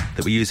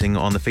that we're using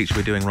on the feature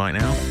we're doing right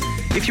now.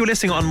 If you were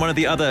listening on one of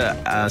the other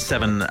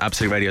 7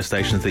 Absolute radio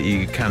stations that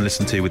you can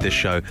listen to with this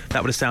show,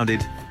 that would have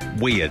sounded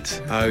weird.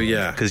 Oh,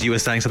 yeah. Because you were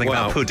saying something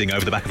about pudding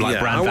over the back of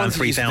Brand Van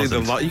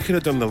 3000. You could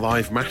have done the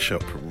live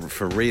mashup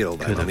for real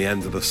then on the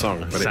end of the song,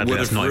 but Sadly, it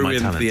would have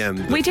ruined the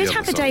end. We did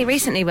have a day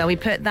recently where we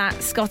put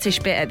that Scottish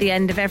bit at the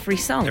end of every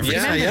song.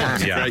 Yeah. Yeah.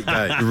 Great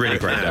day. Really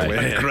great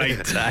day.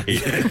 Great day.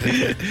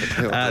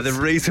 The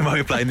reason why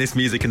we're playing this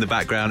music in the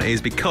background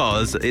is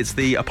because it's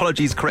the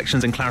apologies,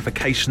 corrections and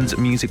clarifications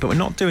music, but we're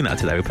not doing that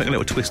today. We're putting a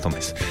little twist on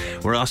this.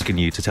 We're asking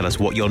you to tell us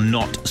what you're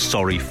not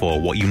sorry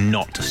for, what you're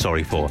not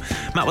sorry for.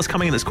 Matt, what's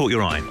coming in that's caught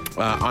your eye?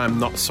 I'm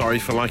not sorry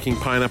for liking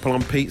pineapple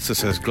on pizza,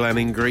 says Glenn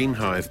in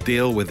Greenhive.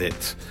 Deal with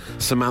it.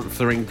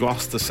 Samantha in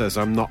Gloucester says,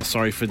 I'm not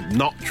sorry for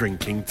not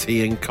drinking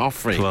tea and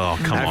coffee. Oh,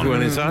 come on.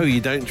 Everyone is,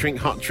 you don't drink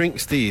hot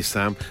drinks, do you,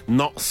 Sam?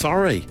 Not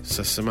sorry,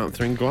 says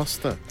Samantha in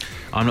Gloucester.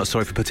 I'm not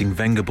sorry for putting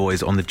Venga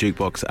Boys on the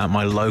jukebox at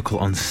my local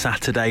on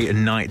Saturday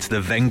night.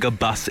 The Venga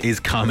bus is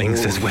coming,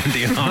 says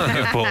Wendy in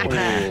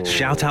Hartlepool.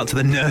 Shout out to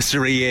the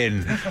Nursery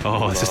Inn.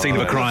 Oh, it's a scene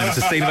of a crime. It's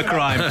a scene of a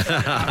crime.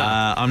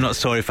 I'm not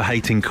sorry for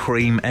hating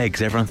cream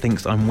eggs. Everyone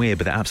thinks I'm weird,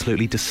 but they're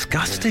absolutely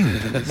disgusting,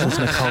 says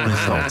Nicole in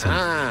Salton.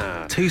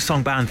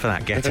 2-song ban for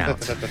that. Get out.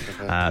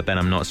 Ben,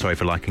 I'm not sorry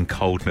for liking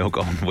cold milk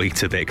on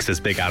Weetabix,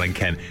 says Big Alan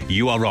Kent.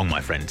 You are wrong,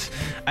 my friend.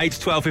 8 to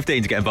 12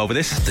 15 to get involved with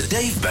this. The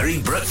Dave Berry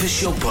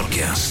Breakfast Show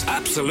Podcast.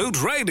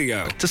 Absolute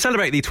Radio. To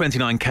celebrate the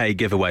 29k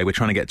giveaway, we're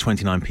trying to get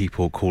 29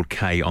 people called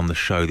K on the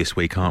show this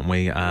week, aren't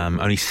we?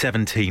 Only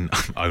 17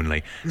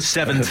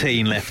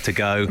 left to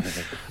go.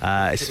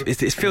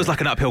 It feels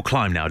like an uphill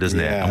climb now, doesn't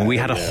it? Yeah, I mean, we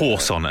had a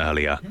horse on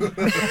earlier.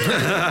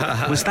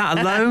 Was that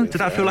a low? Did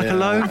that feel like a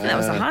low? I think that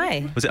was a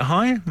high. Was it a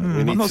high?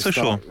 I'm not so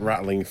sure.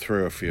 Rattling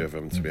through a few of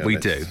them, to be honest. We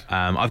do.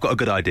 I've got a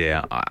good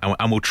idea,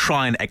 and we'll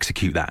try and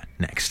execute that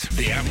next.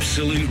 The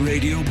Absolute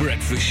Radio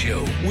Breakfast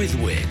Show with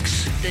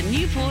Wix. The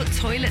Newport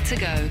Toilet to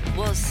Go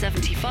was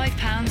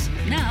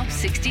 £75, now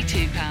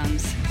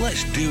 £62.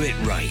 Let's do it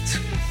right.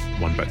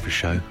 One breakfast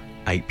show,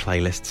 8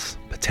 playlists,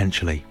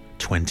 potentially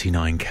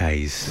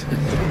 29Ks.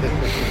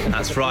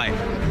 That's right.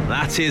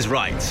 That is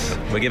right.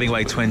 We're giving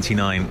away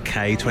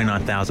 29K,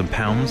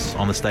 £29,000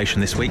 on the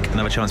station this week.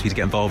 Another chance for you to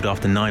get involved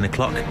after 9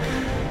 o'clock.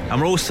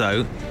 And we're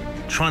also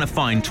trying to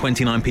find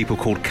 29 people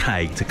called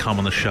K to come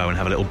on the show and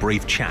have a little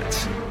brief chat.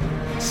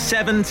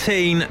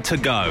 17 to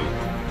go.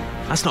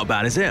 That's not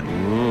bad, is it?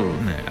 No,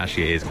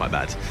 actually, it is quite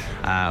bad.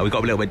 We got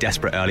a little bit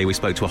desperate earlier. We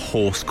spoke to a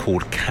horse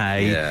called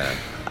K. Yeah.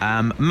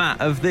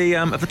 Matt, of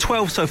the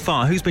 12 so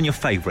far, who's been your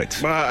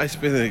favourite? Well, it's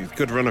been a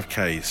good run of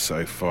K's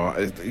so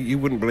far. You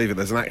wouldn't believe it.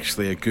 There's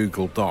actually a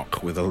Google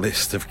Doc with a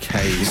list of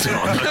K's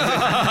on.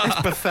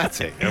 It's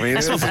pathetic. I mean,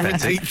 That's not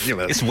pathetic.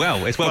 Ridiculous. It's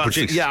well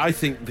produced. Yeah, I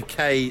think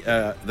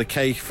the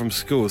K from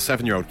school,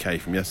 7-year-old K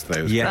from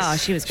yesterday was Yes. great. Oh,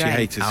 she was great. She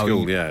hated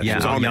school, yeah. She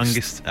was our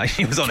honest. youngest.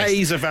 She was honest.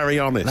 K's are very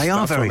honest. They are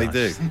That's very what they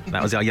honest. do.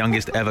 That was our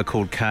youngest ever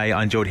called Kay.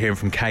 I enjoyed hearing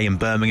from Kay in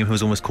Birmingham, who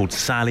was almost called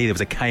Sally. There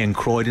was a Kay in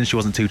Croydon. She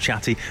wasn't too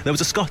chatty. There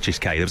was a Scottish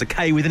Kay. There was a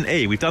K with an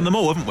E. We've done them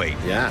all, haven't we?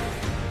 Yeah.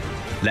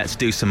 Let's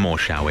do some more,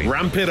 shall we?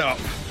 Ramp it up.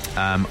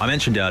 I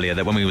mentioned earlier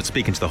that when we were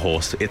speaking to the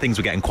horse, things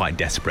were getting quite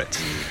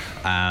desperate.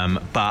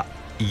 But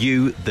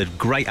you, the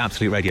great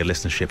Absolute Radio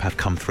listenership, have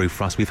come through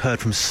for us. We've heard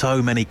from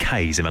so many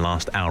Ks in the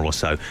last hour or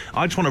so.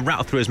 I just want to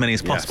rattle through as many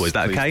as possible. Yes, Is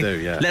that please okay? do,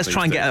 yeah, let's please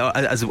try and do.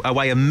 get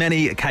away as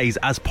many Ks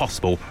as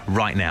possible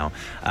right now.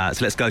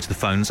 So let's go to the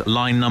phones.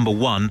 Line number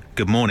 1,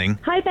 good morning.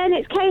 Hi, Ben.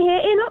 It's Kay here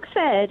in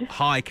Oxford.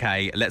 Hi,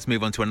 Kay. Let's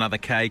move on to another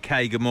K.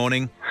 Kay, good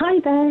morning. Hi,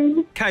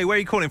 Ben. Kay, where are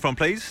you calling from,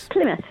 please?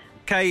 Plymouth.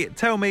 Kay,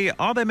 tell me,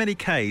 are there many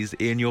Ks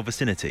in your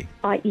vicinity?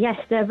 Yes,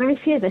 there are very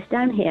few of us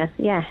down here.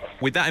 Yes.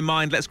 With that in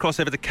mind, let's cross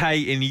over to Kay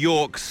in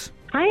Yorks.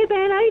 Hi,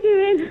 Ben. How you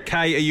doing?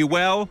 Kay, are you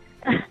well?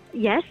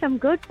 Yes, I'm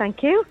good.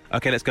 Thank you.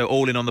 Okay, let's go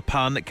all in on the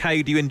pun.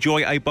 Kay, do you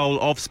enjoy a bowl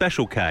of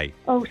Special K?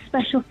 Oh,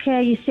 Special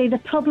K. You see, the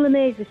problem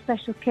is with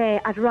Special K,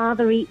 I'd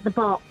rather eat the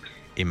box.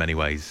 In many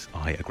ways,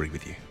 I agree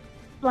with you.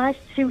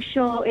 Life's too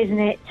short, isn't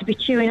it, to be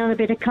chewing on a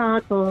bit of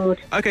cardboard.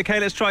 Okay, Kay,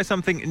 let's try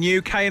something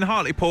new. Kay in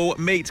Hartlepool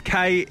meets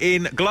Kay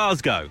in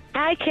Glasgow.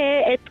 Hi,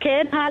 Kay. It's Kay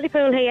in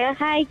Hartlepool here.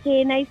 Hi,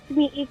 Kay. Nice to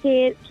meet you,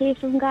 Kay. Kay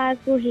from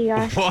Glasgow here.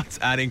 What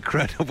an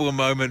incredible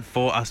moment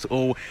for us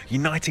all,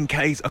 uniting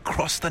Ks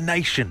across the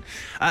nation.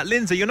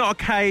 Lindsay, you're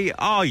not a K,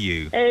 are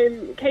you?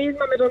 Kay is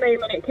my middle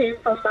name and it came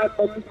from my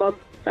mum's mum,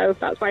 so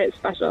that's why it's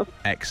special.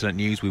 Excellent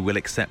news. We will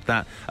accept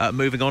that.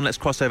 Moving on, let's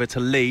cross over to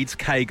Leeds.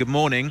 Kay, good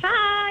morning.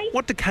 Hi.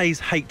 What do Ks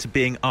hate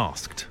being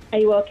asked? Are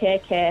you okay,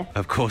 Kay?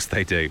 Of course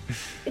they do.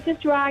 It's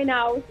just dry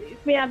now.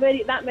 It's me, I've heard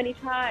it that many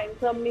times.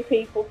 So many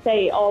people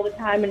say it all the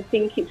time and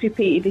think it's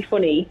repeatedly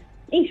funny.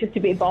 It's just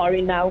a bit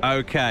boring now.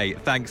 Okay,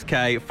 thanks,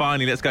 Kay.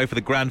 Finally, let's go for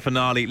the grand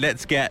finale.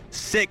 Let's get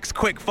 6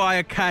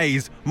 quick-fire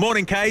Ks.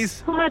 Morning,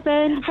 Ks. Hi,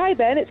 Ben. Hi,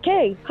 Ben. It's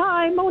Kay.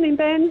 Hi. Morning,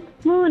 Ben.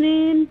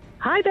 Morning.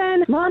 Hi,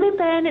 Ben. Morning,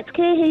 Ben. It's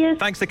Kay here.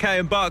 Thanks to Kay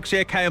in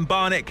Berkshire, Kay in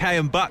Barnet, Kay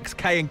in Bucks,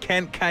 Kay in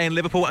Kent, Kay in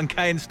Liverpool and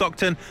Kay in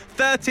Stockton.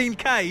 13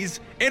 Ks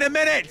in a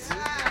minute.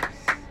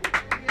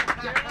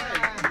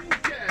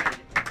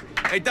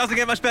 It doesn't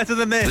get much better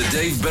than this. The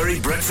Dave Berry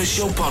Breakfast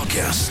Show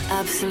podcast.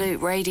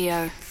 Absolute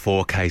Radio.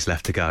 4 Ks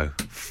left to go.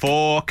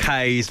 4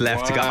 Ks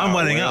left to go. I'm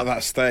welling we're up. at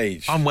that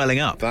stage. I'm welling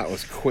up. That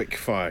was quick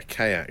fire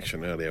K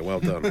action earlier.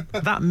 Well done.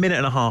 That minute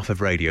and a half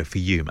of radio for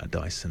you, Matt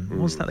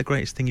Dyson, was that the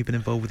greatest thing you've been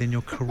involved with in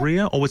your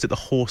career, or was it the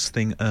horse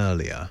thing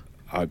earlier?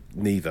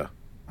 Neither.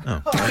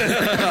 Oh.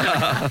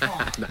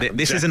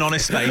 This is an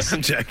honest space.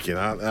 I'm joking.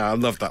 I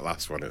loved that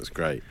last one. It was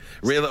great.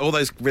 Really, all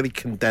those really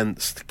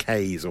condensed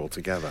Ks all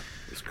together.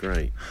 It's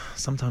great.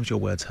 Sometimes your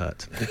words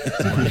hurt.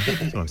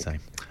 That's what I'm saying.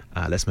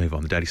 Let's move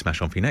on. The Daily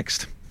Smash on for you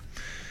next.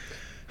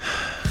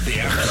 The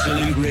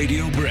Absolute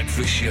Radio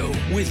Breakfast Show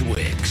with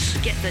Wix.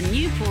 Get the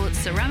Newport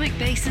ceramic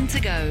basin to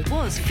go.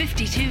 Was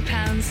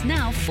 £52,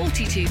 now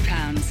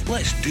 £42.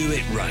 Let's do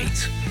it right.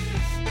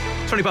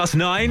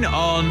 9:20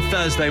 on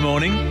Thursday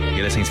morning.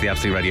 You're listening to the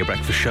Absolute Radio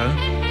Breakfast Show.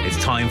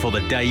 It's time for the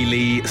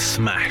Daily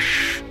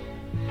Smash.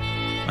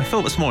 I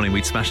thought this morning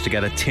we'd smash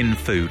together tin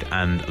food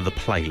and the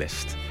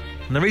playlist.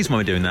 And the reason why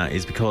we're doing that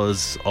is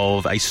because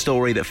of a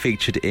story that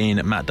featured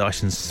in Matt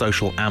Dyson's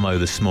Social Ammo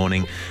this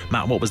morning.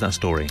 Matt, what was that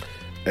story?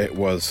 It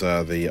was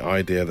the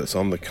idea that's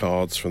on the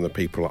cards from the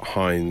people at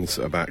Heinz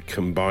about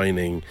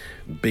combining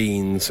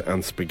beans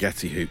and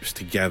spaghetti hoops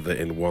together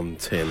in one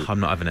tin. I'm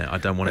not having it. I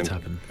don't want it to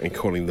happen. And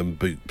calling them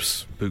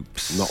boops.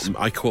 Boops.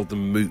 I called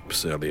them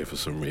moops earlier for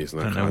some reason.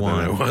 I don't know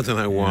why. I don't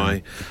know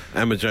why.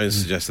 Emma Jones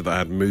suggested that I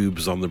had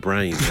moobs on the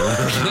brain. You've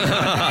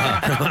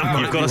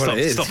got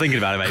to stop thinking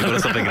about it, mate. You've got to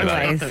stop thinking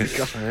about it.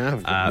 God, I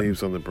have got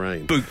moobs on the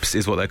brain. Boops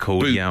is what they're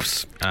called.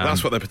 Boops. Yeah.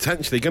 That's what they're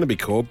potentially going to be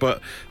called,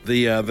 but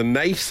the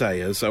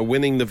naysayers are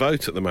winning the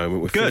vote at the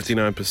moment with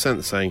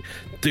 59% saying,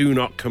 do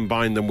not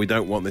combine them, we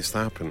don't want this to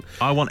happen.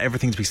 I want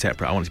everything to be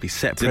separate. I want it to be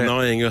separate.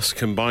 Denying us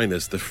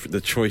combiners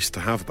the choice to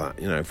have that.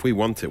 You know, if we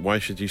want it, why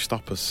should you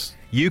stop us?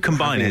 You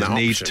combiners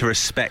need option? to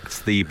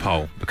respect the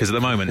poll, because at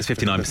the moment it's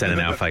 59% in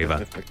our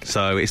favour.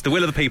 So it's the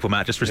will of the people,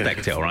 Matt. Just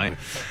respect it, all right?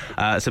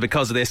 So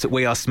because of this,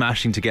 we are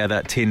smashing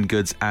together tin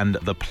goods and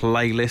the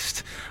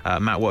playlist.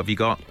 Matt, what have you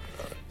got?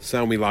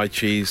 Sell me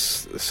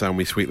lychees, sell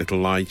me sweet little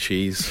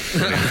lychees.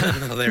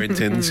 They're in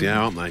tins, yeah,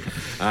 aren't they?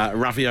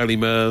 Ravioli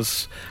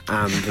Mers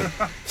and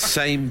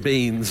Same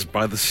Beans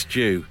by the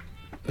Stew.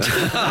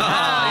 Nice.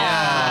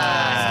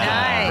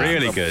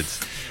 Really good.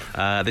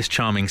 This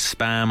charming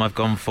Spam I've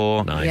gone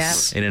for.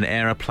 Nice. In an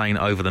aeroplane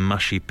over the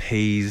mushy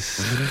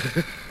peas.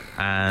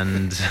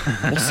 And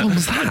what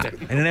song's that?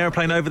 In an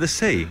Aeroplane Over the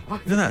Sea. You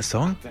know that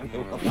song?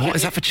 What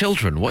is that for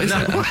children? What is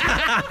it? Is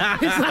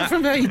that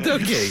from Hey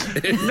Dougie?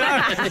 No. Is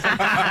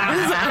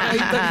that a Hey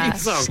Dougie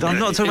song? I'm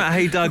not talking about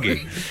Hey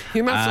Dougie.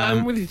 You must have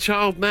home with your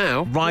child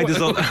now. Riders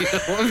on. What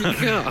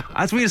have you got?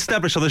 As we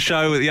established on the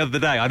show the other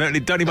day, I don't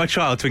need my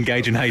child to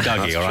engage in Hey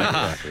Dougie, all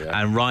right? Yeah.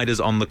 And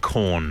Riders on the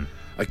Corn.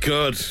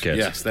 Good.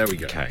 Yes, there we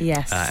go. Okay.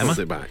 Yes. Emma?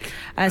 It back.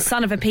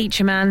 Son of a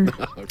Peacher Man.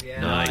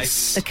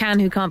 Nice. The Can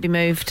Who Can't Be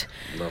Moved.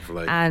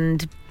 Lovely.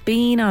 And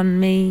Bean on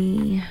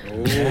Me.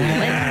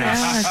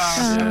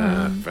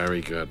 Yeah,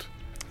 very good.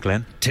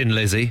 Glenn? Tin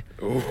Lizzy.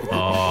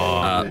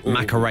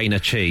 Macarena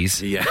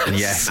Cheese.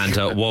 Yes. And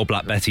Wall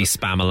Black Betty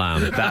Spam a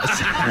Lamb.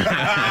 That's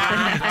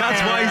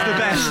why he's the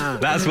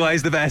best. That's why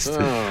he's the best.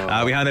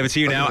 We hand over to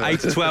you now, 8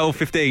 to 12,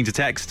 15 to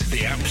text.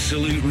 The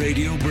Absolute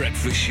Radio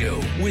Breakfast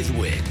Show with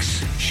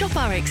Wix. Shop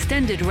our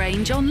extended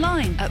range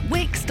online at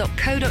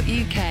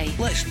wix.co.uk.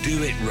 Let's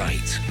do it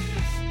right.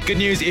 Good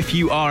news if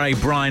you are a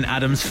Bryan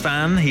Adams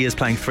fan. He is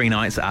playing 3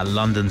 nights at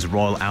London's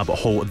Royal Albert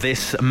Hall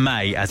this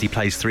May as he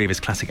plays 3 of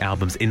his classic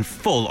albums in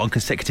full on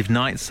consecutive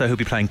nights. So he'll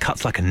be playing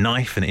Cuts Like a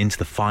Knife and Into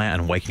the Fire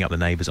and Waking Up the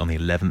Neighbours on the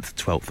 11th,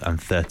 12th and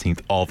 13th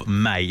of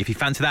May. If you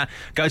fancy that,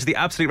 go to the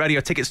Absolute Radio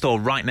ticket store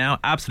right now,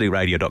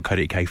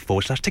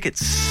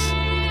 absoluteradio.co.uk/tickets.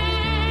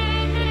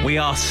 We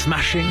are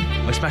smashing.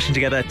 We're smashing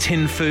together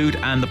Tin Food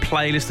and the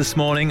playlist this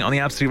morning on the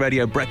Absolute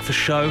Radio Breakfast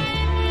Show.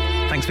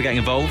 Thanks for getting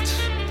involved.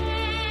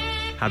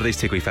 How do these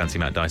tickle you fancy,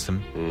 Matt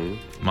Dyson?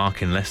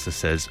 Mark in Leicester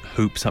says,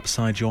 hoops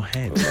upside your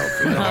head. Great.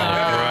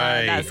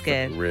 That's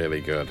good.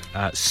 Really good.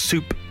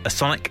 Soup a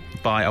Sonic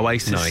by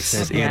Oasis, Nice.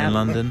 says Ian in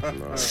London.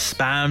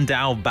 Spam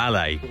Dow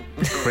Ballet,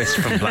 Chris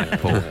from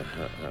Blackpool.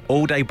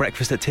 All Day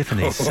Breakfast at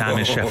Tiffany's, Sam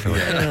in Sheffield.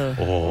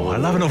 I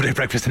love an all-day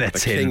breakfast in a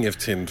tin. King of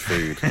tinned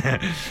food.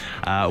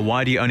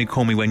 Why do you only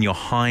call me when you're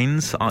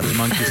Heinz? Archie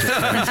Monkeys with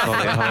Clarence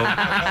Folliot.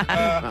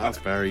 That's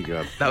very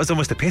good. That was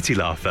almost a pity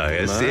laugh, though.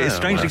 It's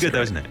strangely good,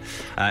 though, isn't it?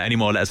 Any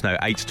more, let us know.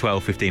 8 to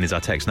 12, 15 is our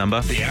text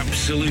number. The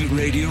Absolute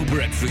Radio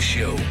Breakfast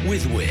Show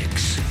with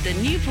Wix. The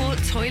Newport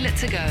Toilet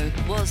to Go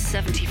was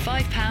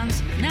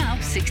 £75, now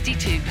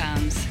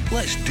 £62.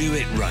 Let's do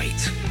it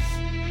right.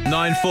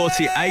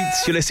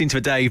 9:48. You're listening to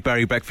a Dave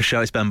Berry Breakfast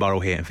Show. It's Ben Burrell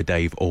here and for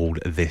Dave all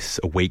this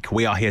week.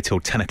 We are here till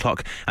 10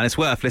 o'clock and it's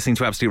worth listening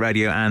to Absolute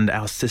Radio and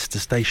our sister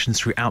stations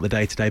throughout the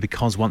day today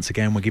because once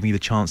again we're giving you the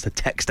chance to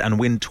text and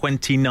win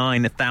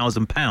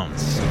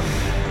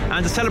 £29,000.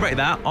 And to celebrate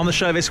that, on the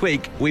show this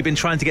week, we've been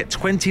trying to get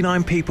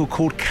 29 people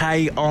called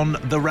K on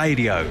the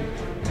radio.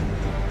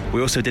 We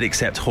also did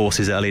accept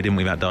horses earlier, didn't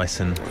we, Matt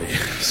Dyson?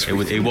 Yes, It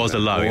was a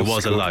low. It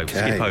was a low. K,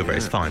 Skip over it.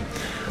 It's fine.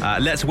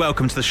 Let's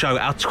welcome to the show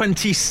our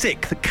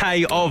 26th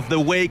K of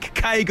the week.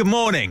 Kay, good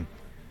morning.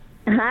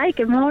 Hi,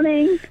 good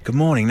morning. Good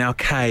morning. Now,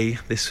 Kay,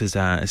 this was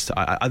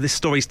this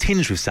story's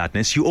tinged with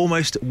sadness. You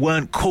almost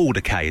weren't called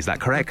a Kay. Is that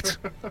correct?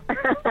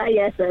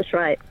 Yes, that's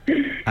right.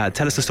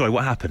 Tell us the story.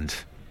 What happened?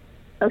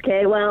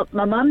 Okay, well,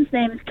 my mum's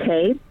name's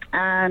Kay,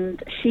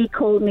 and she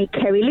called me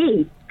Kerry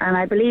Lee. And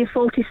I believe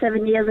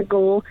 47 years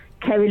ago,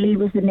 Kerry Lee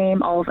was the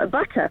name of a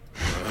butter.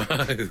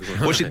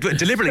 Was she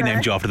deliberately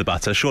named you after the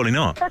butter? Surely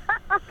not.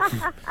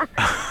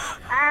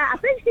 I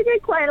think she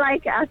did quite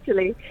like it,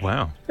 actually.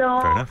 Wow.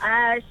 So Fair enough.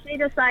 she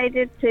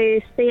decided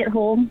to stay at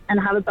home and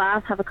have a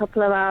bath, have a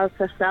couple of hours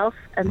herself,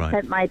 and Right.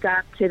 sent my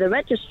dad to the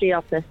registry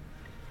office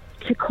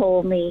to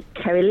call me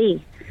Kerry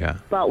Lee. Yeah.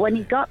 But when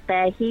he got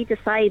there, he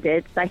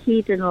decided that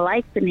he didn't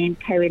like the name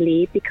Kerry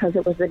Lee because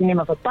it was the name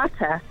of a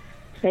butter,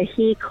 so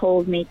he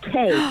called me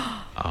Kay.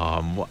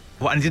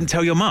 What? And you didn't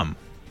tell your mum?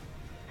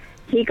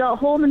 He got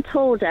home and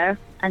told her,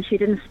 and she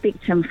didn't speak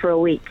to him for a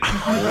week.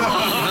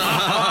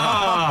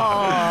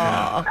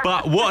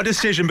 But what a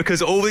decision,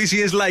 because all these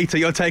years later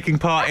you're taking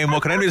part in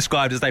what can only be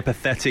described as a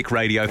pathetic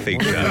radio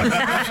feature.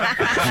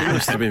 She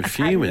must have been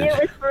fuming. It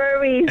was for a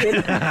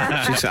reason.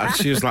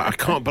 She was like, I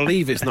can't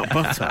believe it's not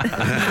butter. Mate,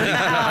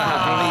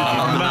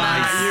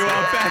 you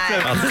are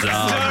better.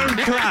 Don't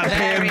clap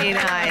him. Very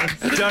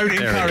nice. Don't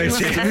encourage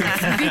him.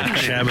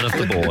 Chairman of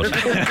the board.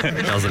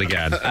 Does it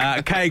again.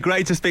 Kay,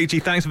 great to speak to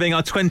you. Thanks for being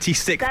our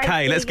 26th Thank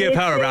K. Let's you, give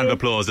her a you round of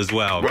too. applause as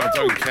well. Well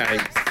done, Kay.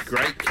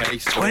 Great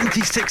case.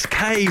 26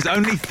 Ks,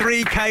 only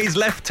 3 Ks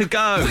left to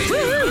go. The Dave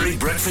Berry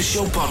Breakfast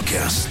Show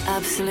podcast.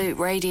 Absolute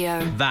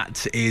Radio.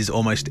 That is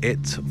almost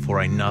it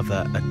for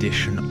another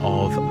edition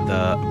of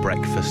The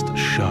Breakfast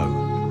Show.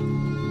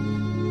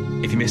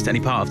 If you missed any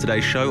part of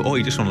today's show or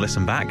you just want to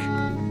listen back,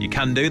 you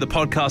can do. The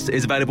podcast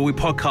is available. We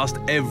podcast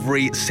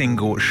every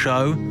single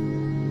show,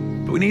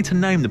 but we need to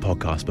name the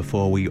podcast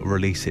before we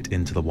release it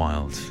into the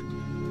wild.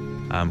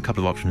 A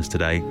couple of options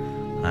today.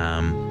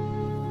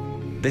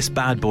 This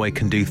bad boy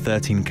can do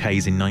 13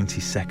 Ks in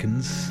 90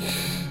 seconds.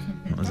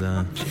 That was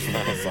a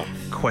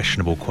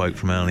questionable quote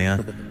from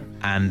earlier.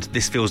 and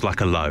this feels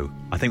like a low.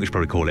 I think we should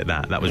probably call it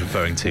that. That was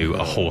referring to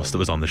a horse that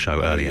was on the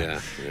show earlier.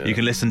 Yeah. You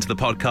can listen to the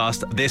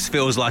podcast. This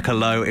feels like a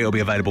low. It'll be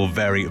available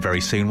very,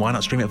 very soon. Why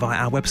not stream it via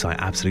our website,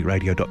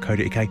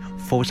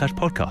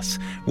 absoluteradio.co.uk/podcasts.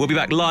 We'll be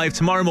back live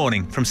tomorrow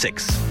morning from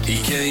 6. He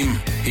came,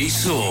 he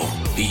saw,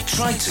 he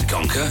tried to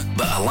conquer,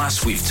 but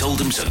alas, we've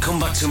told him to come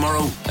back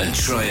tomorrow and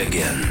try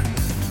again.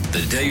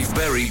 The Dave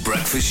Berry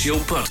Breakfast Show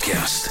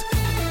Podcast.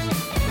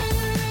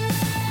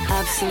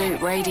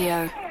 Absolute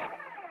Radio.